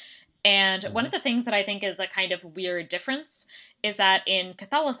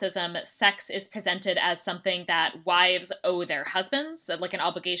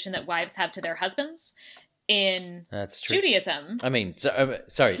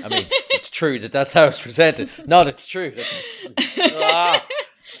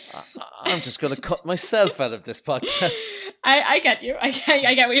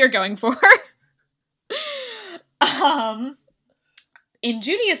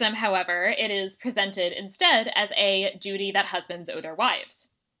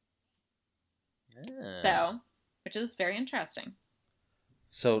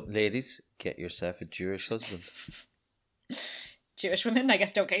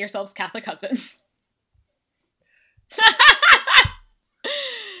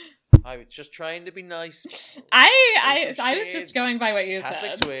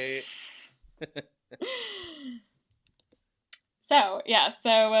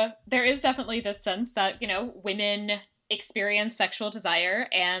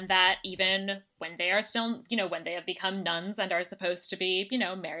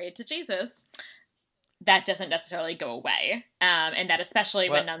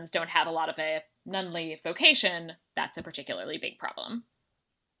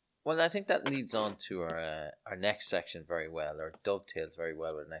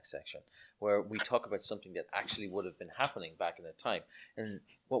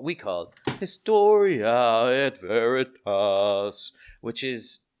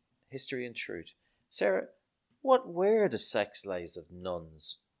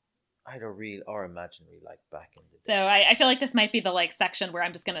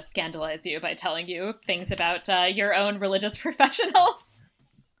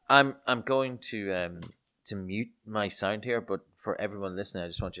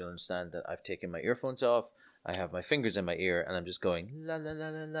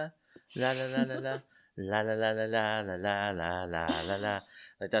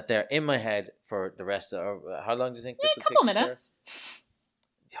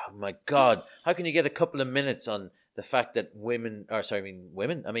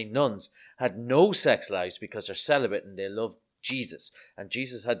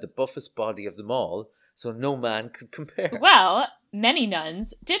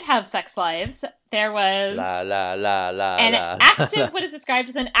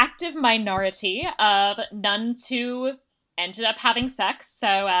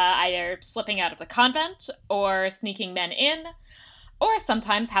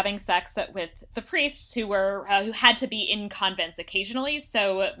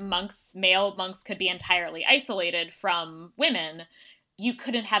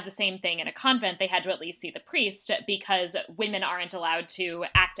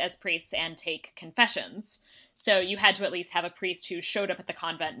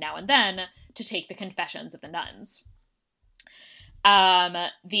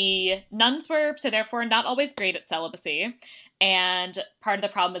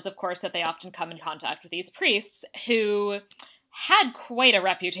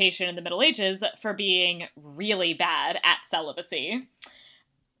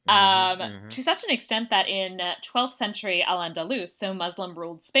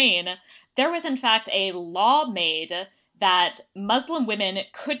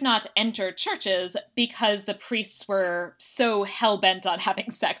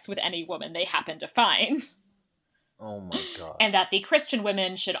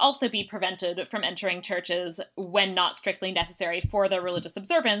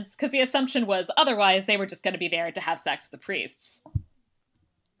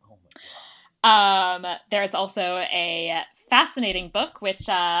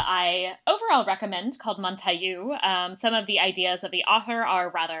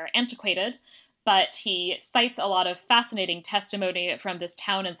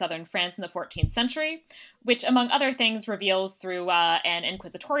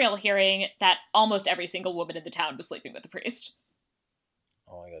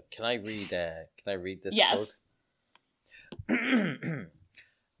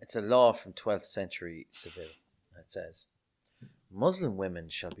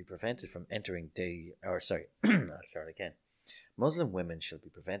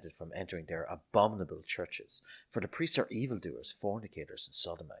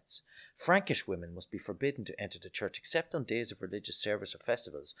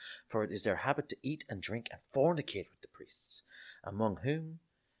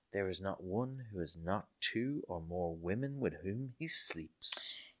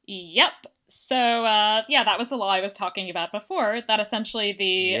 So, yeah, that was the law I was talking about before, that essentially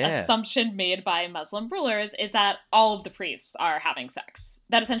the assumption made by Muslim rulers is that all of the priests are having sex.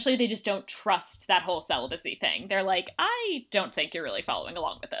 That essentially they just don't trust that whole celibacy thing. They're like, I don't think you're really following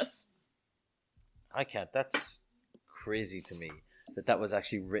along with this. I can't. That's crazy to me that was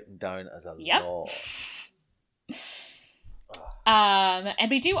actually written down as a law. And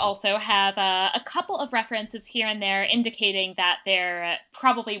we do also have a couple of references here and there indicating that there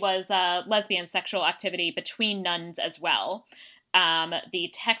probably was lesbian sexual activity between nuns as well. The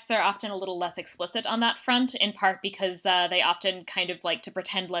texts are often a little less explicit on that front, in part because they often kind of like to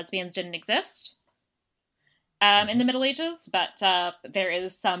pretend lesbians didn't exist in the Middle Ages, but there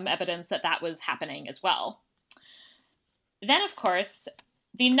is some evidence that that was happening as well. Then, of course,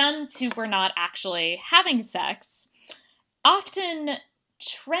 the nuns who were not actually having sex often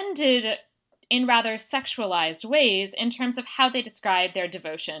trended in rather sexualized ways in terms of how they described their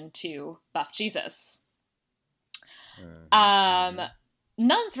devotion to buff Jesus.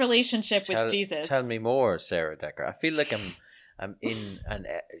 Nuns' relationship with Jesus. Tell me more, Sarah Decker. I feel like I'm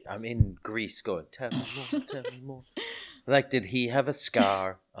in Greece going, tell me more. Like, did he have a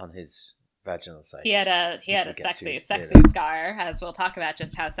scar on his vaginal side? He had a sexy scar, as we'll talk about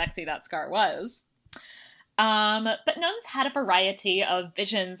just how sexy that scar was. But nuns had a variety of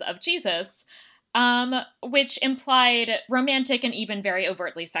visions of Jesus, which implied romantic and even very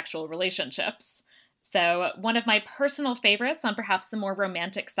overtly sexual relationships. So one of my personal favorites on perhaps the more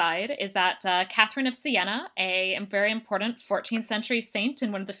romantic side is that Catherine of Siena, a very important 14th century saint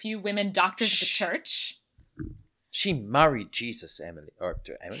and one of the few women doctors of the church. She married Jesus,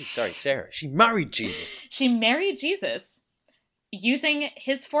 Sarah. She married Jesus. She married Jesus using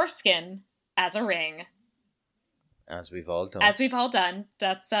his foreskin as a ring. As we've all done.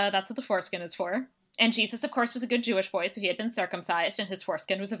 That's what the foreskin is for. And Jesus, of course, was a good Jewish boy, so he had been circumcised, and his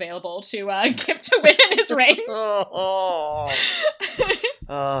foreskin was available to give to women as rings.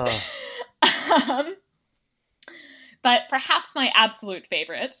 But perhaps my absolute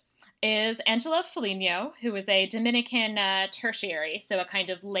favorite is Angela Foligno, who was a Dominican tertiary, so a kind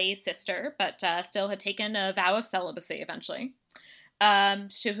of lay sister, but still had taken a vow of celibacy eventually.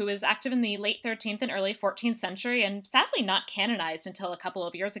 Who was active in the late 13th and early 14th century, and sadly not canonized until a couple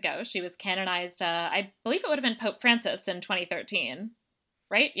of years ago. She was canonized, I believe it would have been Pope Francis in 2013,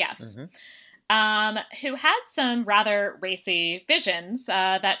 right? Yes. Who had some rather racy visions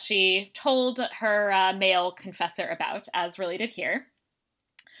that she told her male confessor about, as related here.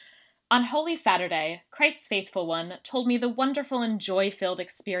 On Holy Saturday, Christ's faithful one told me the wonderful and joy-filled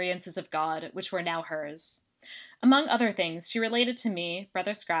experiences of God which were now hers. Among other things, she related to me,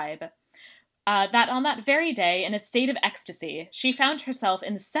 Brother Scribe, that on that very day, in a state of ecstasy, she found herself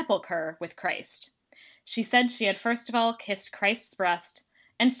in the sepulchre with Christ. She said she had first of all kissed Christ's breast,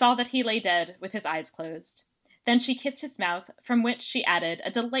 and saw that he lay dead with his eyes closed. Then she kissed his mouth, from which, she added,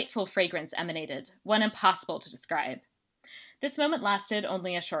 a delightful fragrance emanated, one impossible to describe. This moment lasted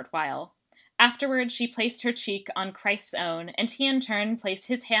only a short while. Afterward, she placed her cheek on Christ's own, and he in turn placed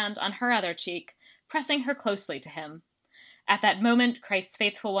his hand on her other cheek, pressing her closely to him. At that moment, Christ's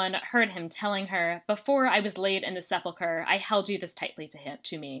faithful one heard him telling her, "Before I was laid in the sepulchre, I held you this tightly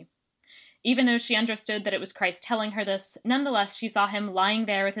to me." Even though she understood that it was Christ telling her this, nonetheless she saw him lying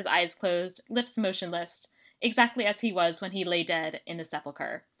there with his eyes closed, lips motionless, exactly as he was when he lay dead in the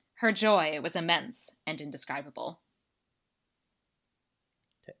sepulchre. Her joy was immense and indescribable.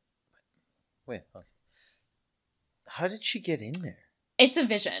 Wait, how did she get in there? It's a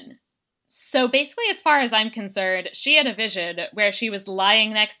vision. So basically, as far as I'm concerned, she had a vision where she was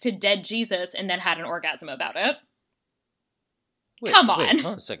lying next to dead Jesus and then had an orgasm about it. Come on. Wait, hold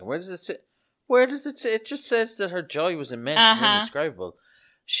on a second. Where does it say? It just says that her joy was immense and indescribable.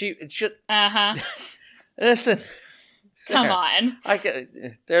 It should. Listen. Sarah, come on.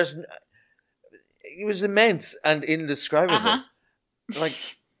 It was immense and indescribable.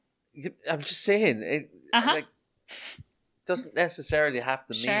 Like, I'm just saying, it doesn't necessarily have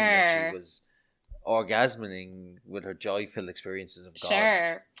to mean that she was orgasming with her joy-filled experiences of God.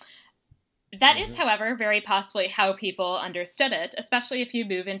 Sure. That is, however, very possibly how people understood it, especially if you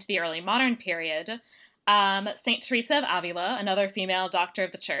move into the early modern period. Saint Teresa of Avila, another female doctor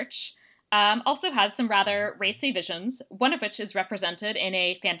of the church, also had some rather racy visions, one of which is represented in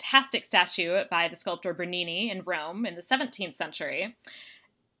a fantastic statue by the sculptor Bernini in Rome in the 17th century.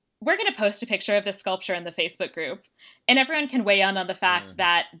 We're going to post a picture of this sculpture in the Facebook group, and everyone can weigh in on the fact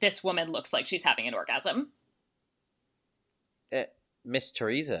that this woman looks like she's having an orgasm. Miss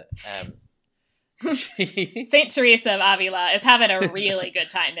Teresa. Saint Teresa of Avila is having a really good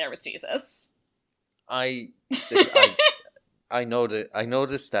time there with Jesus. I I know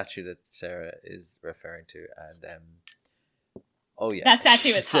the statue that Sarah is referring to, and oh yeah, That statue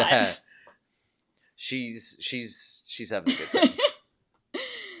is hot. She's having a good time.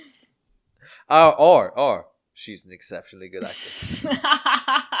 or she's an exceptionally good actress.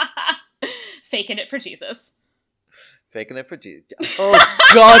 Faking it for Jesus. Faking it for Jesus. Oh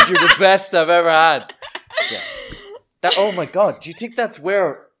God, you're the best I've ever had. Yeah. Oh my God, do you think that's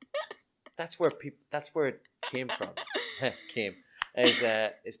where it came from? Came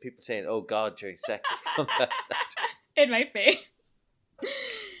is people saying, "Oh God, during sex" is from that statue. It might be.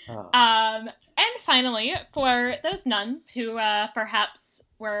 Oh. And finally, for those nuns who perhaps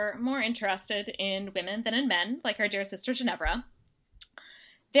were more interested in women than in men, like our dear sister Ginevra,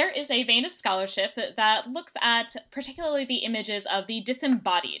 there is a vein of scholarship that looks at particularly the images of the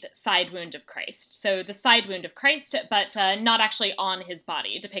disembodied side wound of Christ. So the side wound of Christ, but not actually on his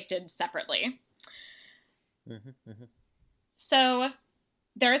body, depicted separately. So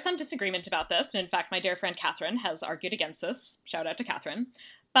there is some disagreement about this, and in fact, my dear friend Catherine has argued against this. Shout out to Catherine.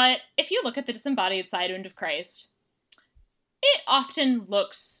 But if you look at the disembodied side wound of Christ, it often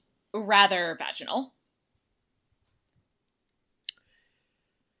looks rather vaginal.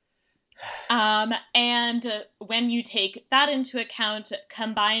 And when you take that into account,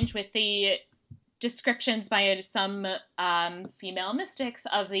 combined with the descriptions by some female mystics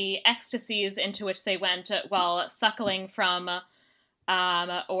of the ecstasies into which they went while suckling from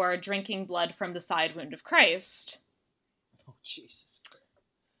or drinking blood from the side wound of Christ. Oh, Jesus.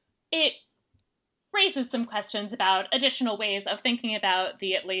 It raises some questions about additional ways of thinking about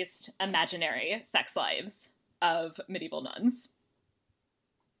the at least imaginary sex lives of medieval nuns.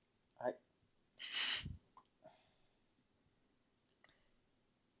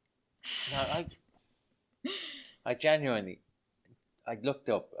 I genuinely, I looked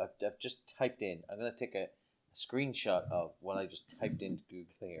up, I've just typed in, I'm going to take a screenshot of what I just typed into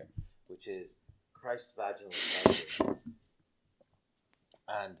Google here, which is Christ's vaginal side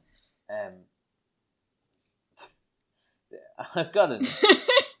wound. And I've got it.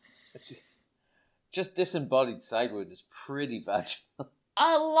 Just disembodied side wound is pretty vaginal.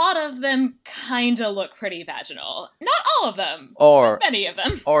 A lot of them kind of look pretty vaginal. Not all of them, or but many of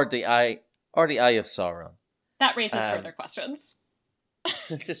them. Or the eye of Sauron. That raises further questions.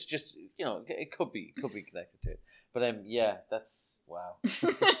 It's just, it could be connected to it. But yeah, that's wow.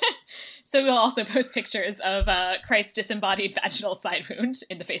 So we'll also post pictures of Christ's disembodied vaginal side wound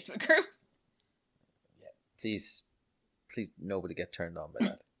in the Facebook group. Yeah, please, nobody get turned on by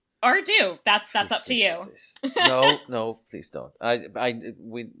that. Or do. That's up to you. Please. No, please don't.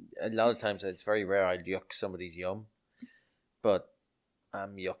 We a lot of times it's very rare I'll yuck somebody's yum, but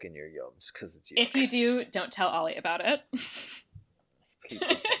I'm yucking your yums because it's yuck. If you do, don't tell Ollie about it. Please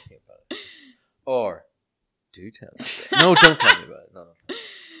don't tell me about it. Or do tell me about it. No, don't tell me about it.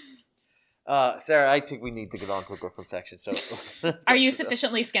 No. Sarah, I think we need to get on to a different section. So, are you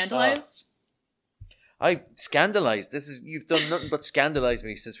sufficiently scandalized? I scandalized. You've done nothing but scandalize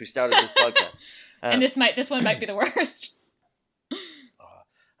me since we started this podcast. And this one might be the worst.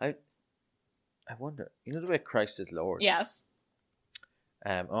 I wonder. You know the way Christ is Lord. Yes.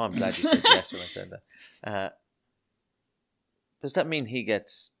 I'm glad you said yes when I said that. Does that mean he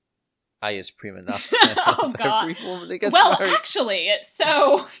gets ius prima nocte? Oh God. Every woman he gets well, married? actually,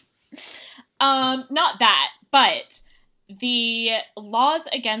 so not that, but the laws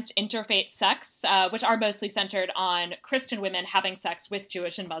against interfaith sex, which are mostly centered on Christian women having sex with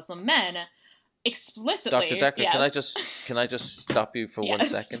Jewish and Muslim men, explicitly. Dr. Decker, yes. can I just stop you for 1 Yes.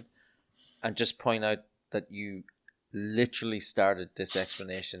 second and just point out that you literally started this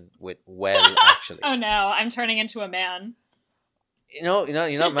explanation with "well, actually." Oh no, I'm turning into a man. You're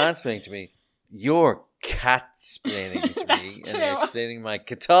not mansplaining to me. You're cat-splaining to me, and true. you're explaining my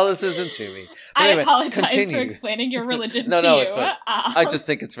Catholicism to me. But I anyway, apologize continue. for explaining your religion No, to no, you. it's fine. I just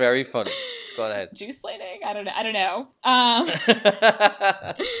think it's very funny. Go ahead. Jew-splaining? I don't know.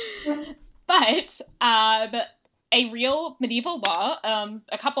 But a real medieval law,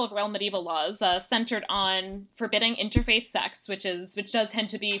 a couple of real medieval laws centered on forbidding interfaith sex, which does tend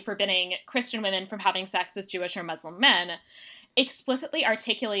to be forbidding Christian women from having sex with Jewish or Muslim men, explicitly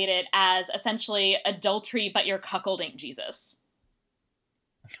articulated as essentially adultery, but you're cuckolding Jesus.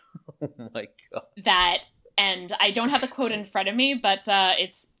 Oh my God. That, and I don't have the quote in front of me, but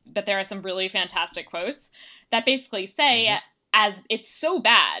there are some really fantastic quotes that basically say, as it's so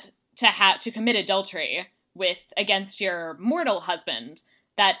bad to commit adultery against your mortal husband,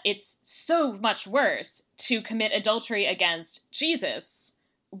 that it's so much worse to commit adultery against Jesus,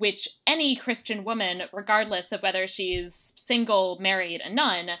 which any Christian woman, regardless of whether she's single, married, a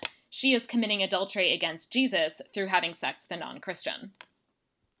nun, she is committing adultery against Jesus through having sex with a non-Christian.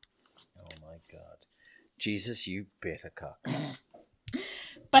 Oh my God. Jesus, you bitter cock.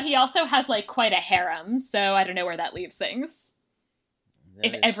 But he also has like quite a harem, so I don't know where that leaves things.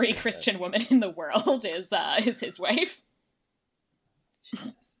 If every Christian woman in the world is his wife.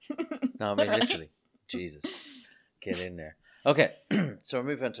 Jesus. No, I mean literally. Jesus. Get in there. Okay, so we're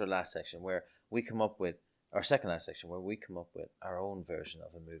moving on to our last section where we come up with our second last section where we come up with our own version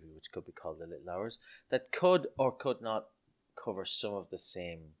of a movie which could be called The Little Hours that could or could not cover some of the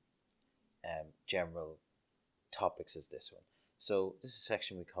same general topics as this one. So this is a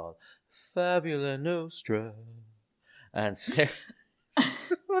section we call Fabula Nostra. And Sarah,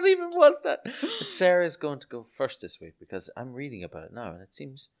 what even was that? And Sarah is going to go first this week because I'm reading about it now and it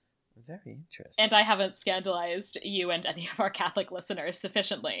seems very interesting. And I haven't scandalized you and any of our Catholic listeners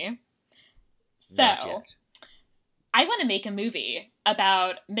sufficiently. So, Not yet. I want to make a movie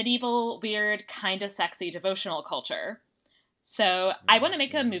about medieval, weird, kind of sexy devotional culture. So I want to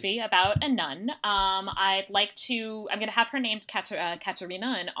make a movie about a nun. I'm going to have her named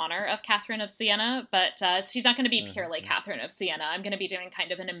Caterina in honor of Catherine of Siena, but she's not going to be purely Catherine of Siena. I'm going to be doing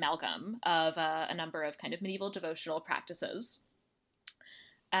kind of an amalgam of a number of kind of medieval devotional practices.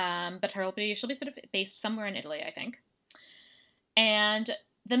 But she'll be sort of based somewhere in Italy, I think. And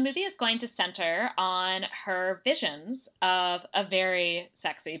the movie is going to center on her visions of a very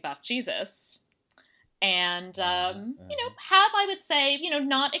sexy buff Jesus. And, have, I would say,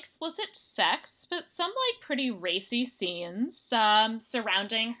 not explicit sex, but some, like, pretty racy scenes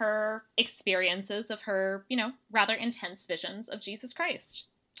surrounding her experiences of her, rather intense visions of Jesus Christ.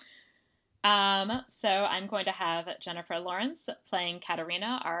 So I'm going to have Jennifer Lawrence playing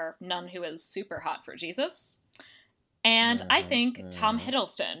Katerina, our nun who is super hot for Jesus. And I think Tom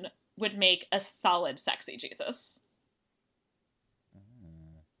Hiddleston would make a solid sexy Jesus.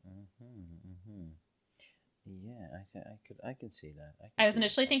 Yeah, I can see that. I was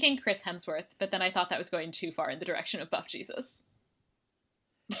initially thinking Chris Hemsworth, but then I thought that was going too far in the direction of buff Jesus.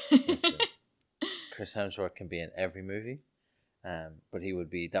 Listen, Chris Hemsworth can be in every movie, but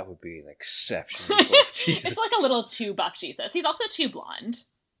that would be an exceptionally buff Jesus. It's like a little too buff Jesus. He's also too blonde.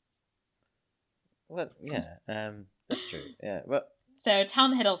 Well, yeah, that's true. Yeah, well. So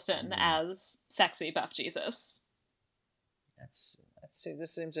Tom Hiddleston as sexy buff Jesus. This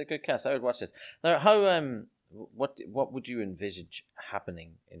seems a good cast. I would watch this. Now, how what would you envisage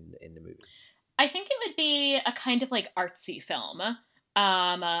happening in the movie? I think it would be a kind of like artsy film.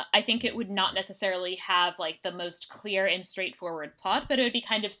 I think it would not necessarily have like the most clear and straightforward plot, but it would be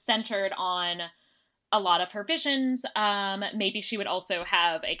kind of centered on a lot of her visions. Maybe she would also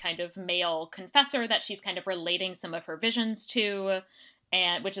have a kind of male confessor that she's kind of relating some of her visions to,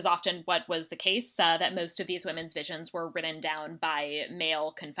 and which is often what was the case, that most of these women's visions were written down by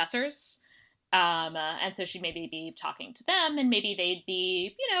male confessors. And so she'd maybe be talking to them, and maybe they'd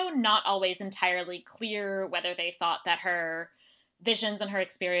be, not always entirely clear whether they thought that her visions and her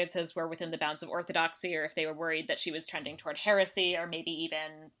experiences were within the bounds of orthodoxy, or if they were worried that she was trending toward heresy, or maybe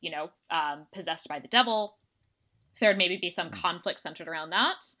even, possessed by the devil. So there'd maybe be some conflict centered around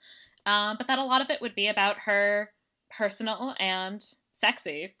that. But that a lot of it would be about her personal and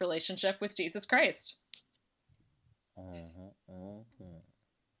sexy relationship with Jesus Christ.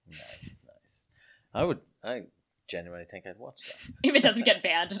 Nice. I genuinely think I'd watch that. If it doesn't get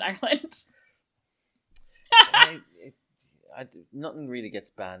banned in Ireland. Nothing really gets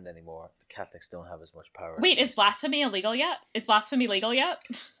banned anymore. The Catholics don't have as much power. Wait, is blasphemy illegal yet? Is blasphemy legal yet?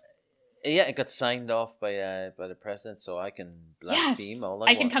 Yeah, it got signed off by the president, so I can blaspheme all I want.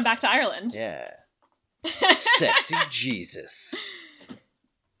 I can come back to Ireland. Yeah. Sexy Jesus.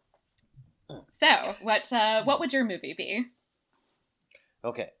 So, what would your movie be?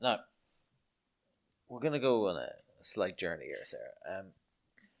 Okay, now we're gonna go on a slight journey here, Sarah.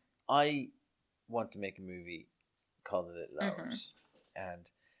 I want to make a movie called The Little Hours, and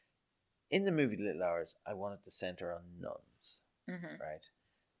in the movie The Little Hours, I wanted to center on nuns, right?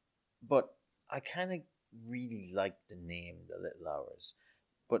 But I kind of really like the name The Little Hours,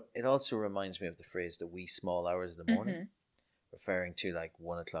 but it also reminds me of the phrase "the wee small hours of the morning," referring to like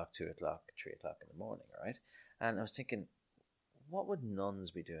 1 o'clock, 2 o'clock, 3 o'clock in the morning, right? And I was thinking, what would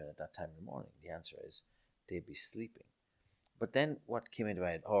nuns be doing at that time in the morning? The answer is they'd be sleeping. But then what came into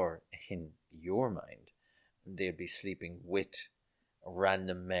my head, or in your mind, they'd be sleeping with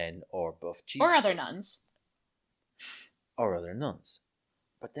random men or buff Jesus. Or other nuns. Or other nuns.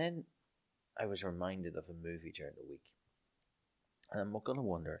 But then I was reminded of a movie during the week. And I'm going to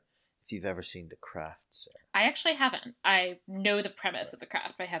wonder if you've ever seen The Craft, sir. I actually haven't. I know the premise of The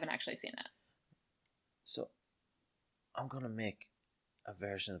Craft, but I haven't actually seen it. So I'm going to make a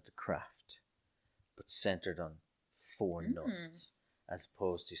version of The Craft, but centered on 4 nuns, as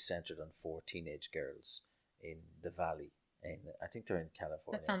opposed to centered on 4 teenage girls in the valley. And I think they're in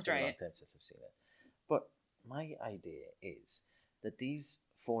California. That sounds it's been right. a long time since I've seen it. But my idea is that these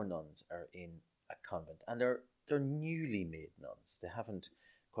 4 nuns are in a convent, and they're newly made nuns. They haven't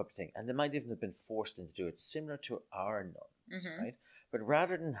quite been thing, and they might even have been forced into do it, similar to our nuns, right? But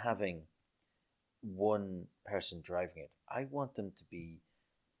rather than having one person driving it, I want them to be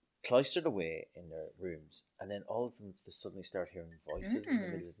cloistered away in their rooms, and then all of them to suddenly start hearing voices in the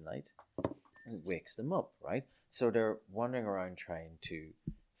middle of the night, and it wakes them up, right? So they're wandering around trying to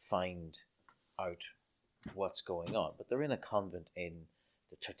find out what's going on, but they're in a convent in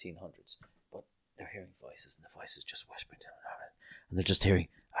the 1300s, but they're hearing voices, and the voices just whispering to them, and they're just hearing,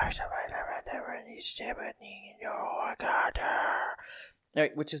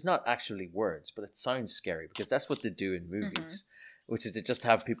 which is not actually words, but it sounds scary, because that's what they do in movies, which is they just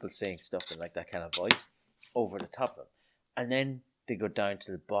have people saying stuff in like that kind of voice over the top of them. And then they go down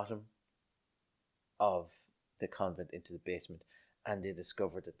to the bottom of the convent into the basement, and they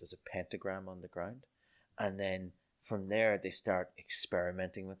discover that there's a pentagram on the ground. And then from there, they start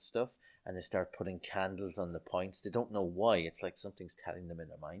experimenting with stuff, and they start putting candles on the points. They don't know why. It's like something's telling them in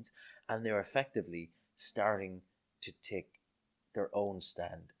their minds. And they're effectively starting to take their own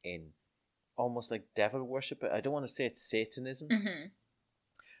stand in almost like devil worship. I don't want to say it's Satanism,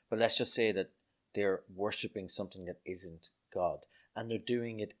 but let's just say that they're worshipping something that isn't God. And they're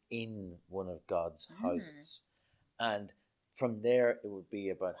doing it in one of God's houses. And from there, it would be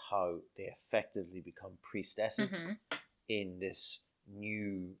about how they effectively become priestesses in this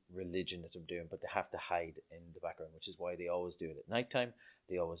new religion that they're doing, but they have to hide in the background, which is why they always do it at nighttime.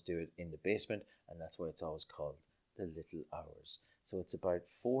 They always do it in the basement, and that's why it's always called The Little Hours. So it's about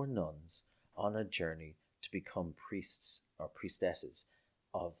 4 nuns on a journey to become priests or priestesses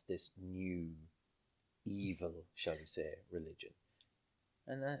of this new evil, shall we say, religion.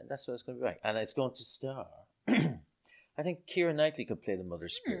 And that's what it's going to be like. And it's going to star... I think Keira Knightley could play the Mother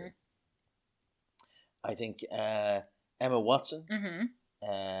Spirit. I think Emma Watson,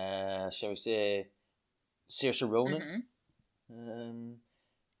 shall we say, Saoirse Ronan,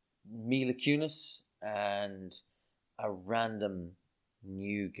 Mila Kunis, and a random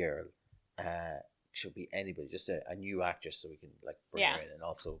new girl. Should be anybody, just a new actress, so we can like bring her in and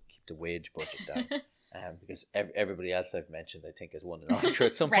also keep the wage budget down. Because everybody else I've mentioned, I think, has won an Oscar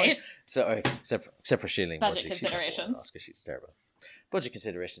at some point. So except for Shailene Budget Woodley, considerations. Oscar, she's terrible. Budget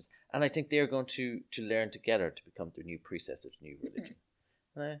considerations, and I think they're going to learn together to become the new priestess of new religion.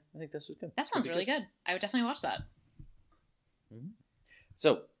 And I think that's what's good. That sounds really good. I would definitely watch that.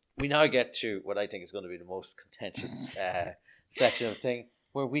 So we now get to what I think is going to be the most contentious section of the thing,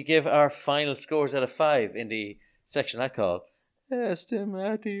 where we give our final scores out of 5 in the section I call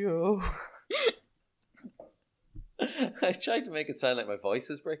Estimatio. I tried to make it sound like my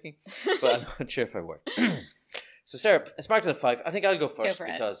voice is breaking, but I'm not sure if I worked. So, Sarah, it's marked at a 5. I think I'll go first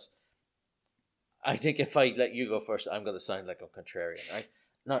because I think if I let you go first, I'm going to sound like a contrarian, right?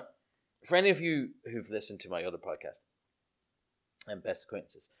 Now, for any of you who've listened to my other podcast, and Best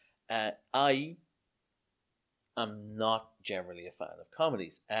Acquaintances, I am not generally a fan of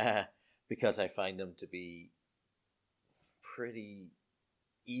comedies because I find them to be pretty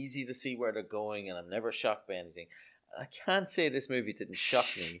easy to see where they're going, and I'm never shocked by anything. I can't say this movie didn't shock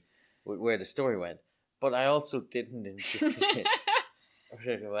me with where the story went, but I also didn't enjoy it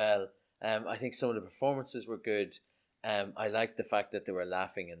really well. I think some of the performances were good. I liked the fact that they were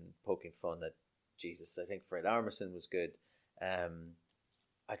laughing and poking fun at Jesus. I think Fred Armisen was good.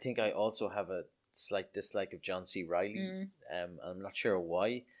 I think I also have a slight dislike of John C. Reilly. I'm not sure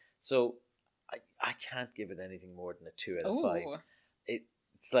why. So I can't give it anything more than a 2 out of 5.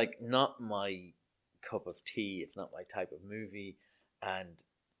 It's like not my cup of tea. It's not my type of movie, and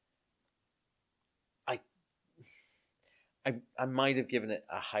I might have given it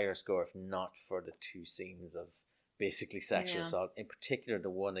a higher score if not for the 2 scenes of basically sexual assault, in particular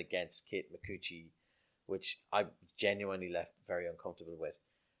the one against Kate Micucci, which I genuinely left very uncomfortable with.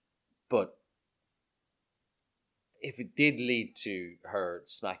 But if it did lead to her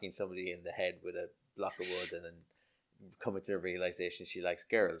smacking somebody in the head with a block of wood and then coming to the realization she likes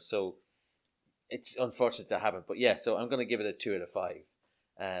girls, so it's unfortunate that happened. But yeah, so I'm going to give it a 2 out of 5.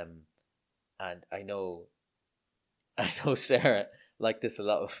 And I know Sarah liked this a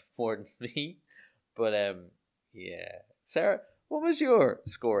lot more than me, but yeah, Sarah, what was your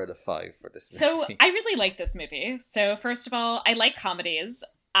score out of 5 for this movie? So I really like this movie. So first of all, I like comedies.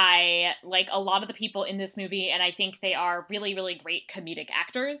 I like a lot of the people in this movie, and I think they are really, really great comedic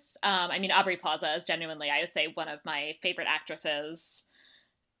actors. I mean, Aubrey Plaza is genuinely, I would say, one of my favorite actresses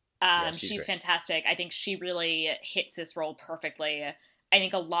She's She's great. fantastic. I think she really hits this role perfectly. I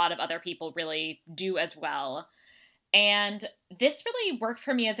think a lot of other people really do as well. And this really worked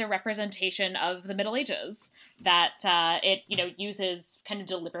for me as a representation of the Middle Ages, that it, uses kind of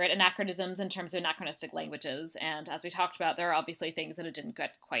deliberate anachronisms in terms of anachronistic languages. And as we talked about, there are obviously things that it didn't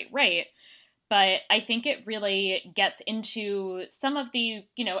get quite right. But I think it really gets into some of the,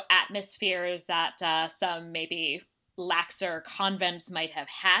 atmospheres that some maybe laxer convents might have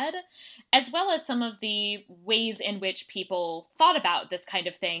had, as well as some of the ways in which people thought about this kind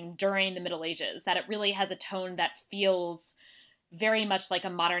of thing during the Middle Ages, that it really has a tone that feels very much like a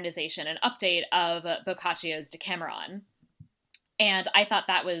modernization, an update of Boccaccio's Decameron. And I thought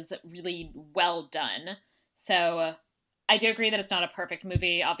that was really well done. So I do agree that it's not a perfect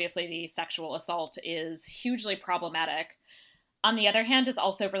movie. Obviously, the sexual assault is hugely problematic. On the other hand, it's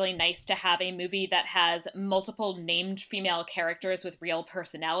also really nice to have a movie that has multiple named female characters with real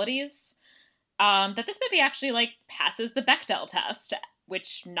personalities. That this movie actually, passes the Bechdel test,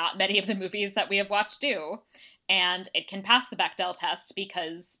 which not many of the movies that we have watched do. And it can pass the Bechdel test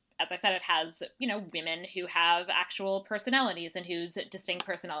because, as I said, it has, women who have actual personalities and whose distinct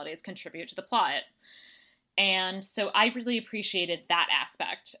personalities contribute to the plot. And so I really appreciated that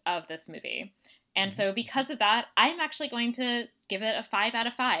aspect of this movie. And so because of that, I'm actually going to give it a 5 out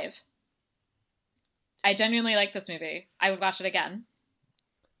of 5. I genuinely like this movie. I would watch it again.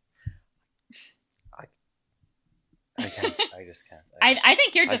 I can't. I just can't. I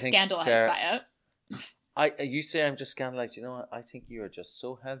think you're just scandalized by it. You say I'm just scandalized. You know what? I think you are just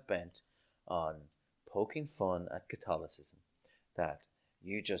so hell-bent on poking fun at Catholicism that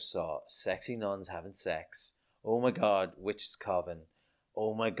you just saw sexy nuns having sex. Oh my God, witch's coven.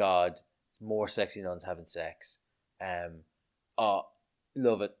 Oh my God, more sexy nuns having sex.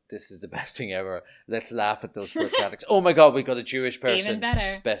 Love it. This is the best thing ever. Let's laugh at those poor Catholics. Oh my God, we got a Jewish person. Even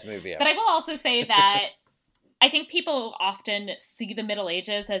better. Best movie ever. But I will also say that I think people often see the Middle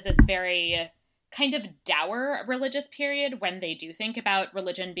Ages as this very kind of dour religious period when they do think about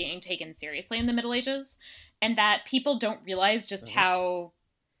religion being taken seriously in the Middle Ages, and that people don't realize just how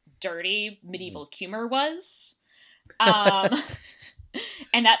dirty medieval humor was.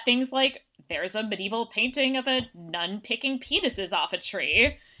 And that things like there's a medieval painting of a nun picking penises off a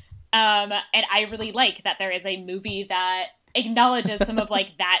tree. And I really like that there is a movie that acknowledges some of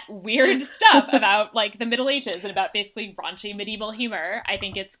that weird stuff about the Middle Ages and about basically raunchy medieval humor. I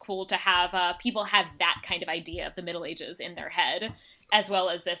think it's cool to have people have that kind of idea of the Middle Ages in their head, as well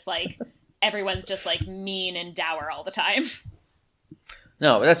as this everyone's just mean and dour all the time.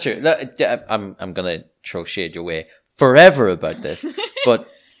 No, that's true. I'm gonna throw shade your way forever about this, but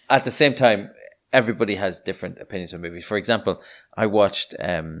at the same time, everybody has different opinions of movies. For example, I watched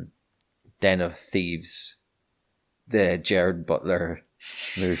Den of Thieves, the Gerard Butler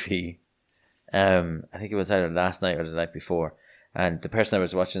movie. I think it was either last night or the night before, and the person I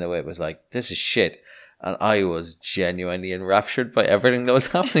was watching it with was like, "This is shit," and I was genuinely enraptured by everything that was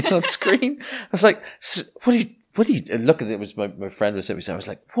happening on screen. I was like, "What do you look at it?" Was my friend was saying, I was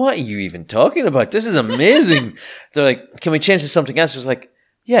like, "What are you even talking about? This is amazing." They're like, "Can we change to something else?" I was like,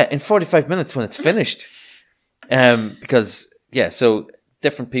 "Yeah, in 45 minutes when it's finished." Because so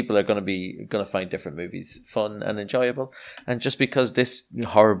different people are going to find different movies fun and enjoyable, and just because this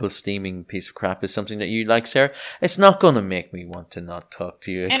horrible steaming piece of crap is something that you like, Sarah, it's not going to make me want to not talk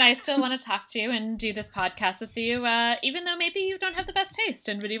to you. And I still want to talk to you and do this podcast with you, even though maybe you don't have the best taste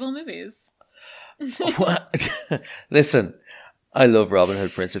in medieval movies. Listen, I love Robin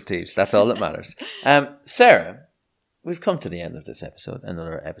Hood, Prince of Thieves. That's all that matters. Sarah, we've come to the end of this episode,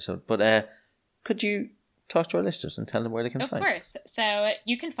 another episode, but could you talk to our listeners and tell them where they can find us? Of course. So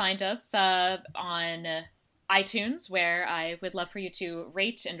you can find us on iTunes, where I would love for you to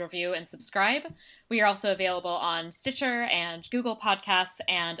rate and review and subscribe. We are also available on Stitcher and Google Podcasts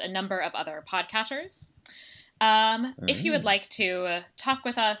and a number of other podcatchers. If you would like to talk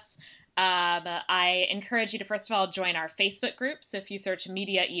with us, I encourage you to, first of all, join our Facebook group. So if you search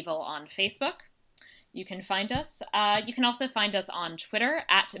Media Evil on Facebook, you can find us. You can also find us on Twitter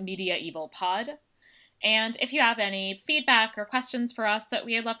at Media Evil Pod. And if you have any feedback or questions for us,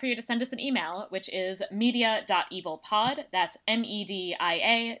 we would love for you to send us an email, which is media.evilpod. That's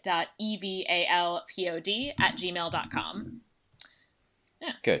media.evilpod@gmail.com.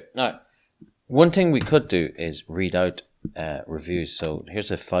 Yeah. Good. Now, one thing we could do is read out reviews. So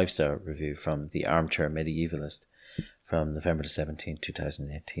here's a 5-star review from the Armchair Medievalist from November the 17th,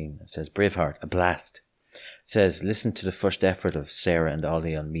 2018. It says, "Braveheart, a blast." It says, "Listen to the first effort of Sarah and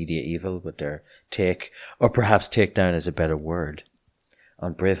Ollie on Media Evil with their take, or perhaps take down is a better word,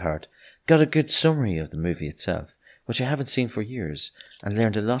 on Braveheart. Got a good summary of the movie itself. which I haven't seen for years, and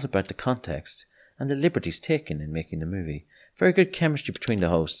learned a lot about the context and the liberties taken in making the movie. Very good chemistry between the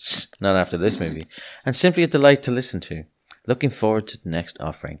hosts, not after this movie, and simply a delight to listen to. Looking forward to the next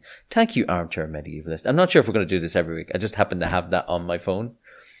offering. Thank you, Armchair Medievalist. I'm not sure if we're going to do this every week. I just happen to have that on my phone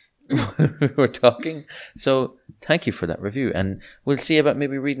when we were talking. So thank you for that review. And we'll see about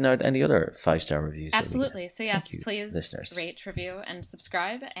maybe reading out any other 5-star reviews. Absolutely. So yes, you, please listeners. Rate, review, and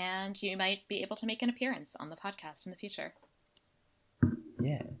subscribe, and you might be able to make an appearance on the podcast in the future.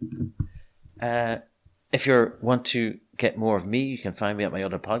 Yeah. If you want to get more of me, you can find me at my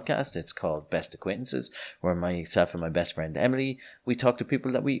other podcast. It's called Best Acquaintances, where myself and my best friend Emily, we talk to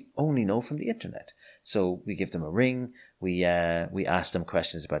people that we only know from the internet. So we give them a ring, we ask them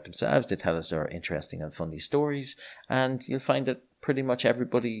questions about themselves, they tell us their interesting and funny stories, and you'll find that pretty much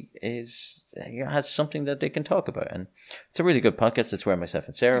everybody has something that they can talk about. And it's a really good podcast. It's where myself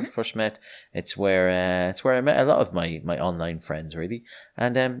and Sarah first met. It's where I met a lot of my online friends, really.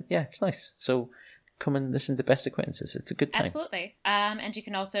 And it's nice. So come and listen to Best Acquaintances. It's a good time. Absolutely. And you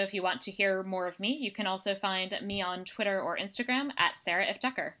can also, if you want to hear more of me, you can also find me on Twitter or Instagram at Sarah If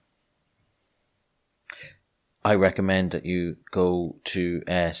Ducker. I recommend that you go to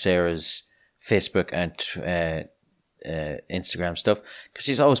Sarah's Facebook and Instagram stuff, because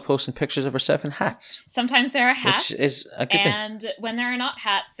she's always posting pictures of herself in hats. Sometimes there are hats, which is a good thing. And when there are not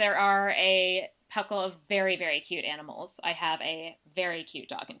hats, there are a couple of very, very cute animals. I have a very cute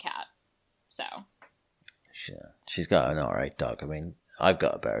dog and cat. So she's got an alright dog. I mean, I've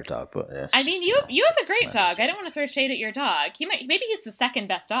got a better dog, but I mean, you have a great dog. I don't want to throw shade at your dog. Maybe he's the second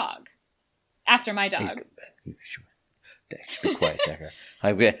best dog after my dog. You should be quiet, Decker.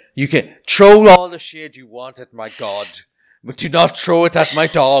 You can throw all the shade you want at my god, but do not throw it at my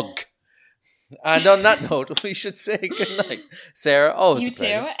dog. And on that note, we should say goodnight. Sarah, always you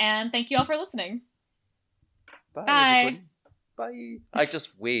too, and thank you all for listening. Bye. Bye. I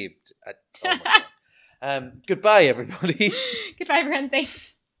just waved at. Oh my God. Goodbye, everybody. Goodbye, everyone.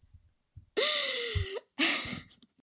 Thanks.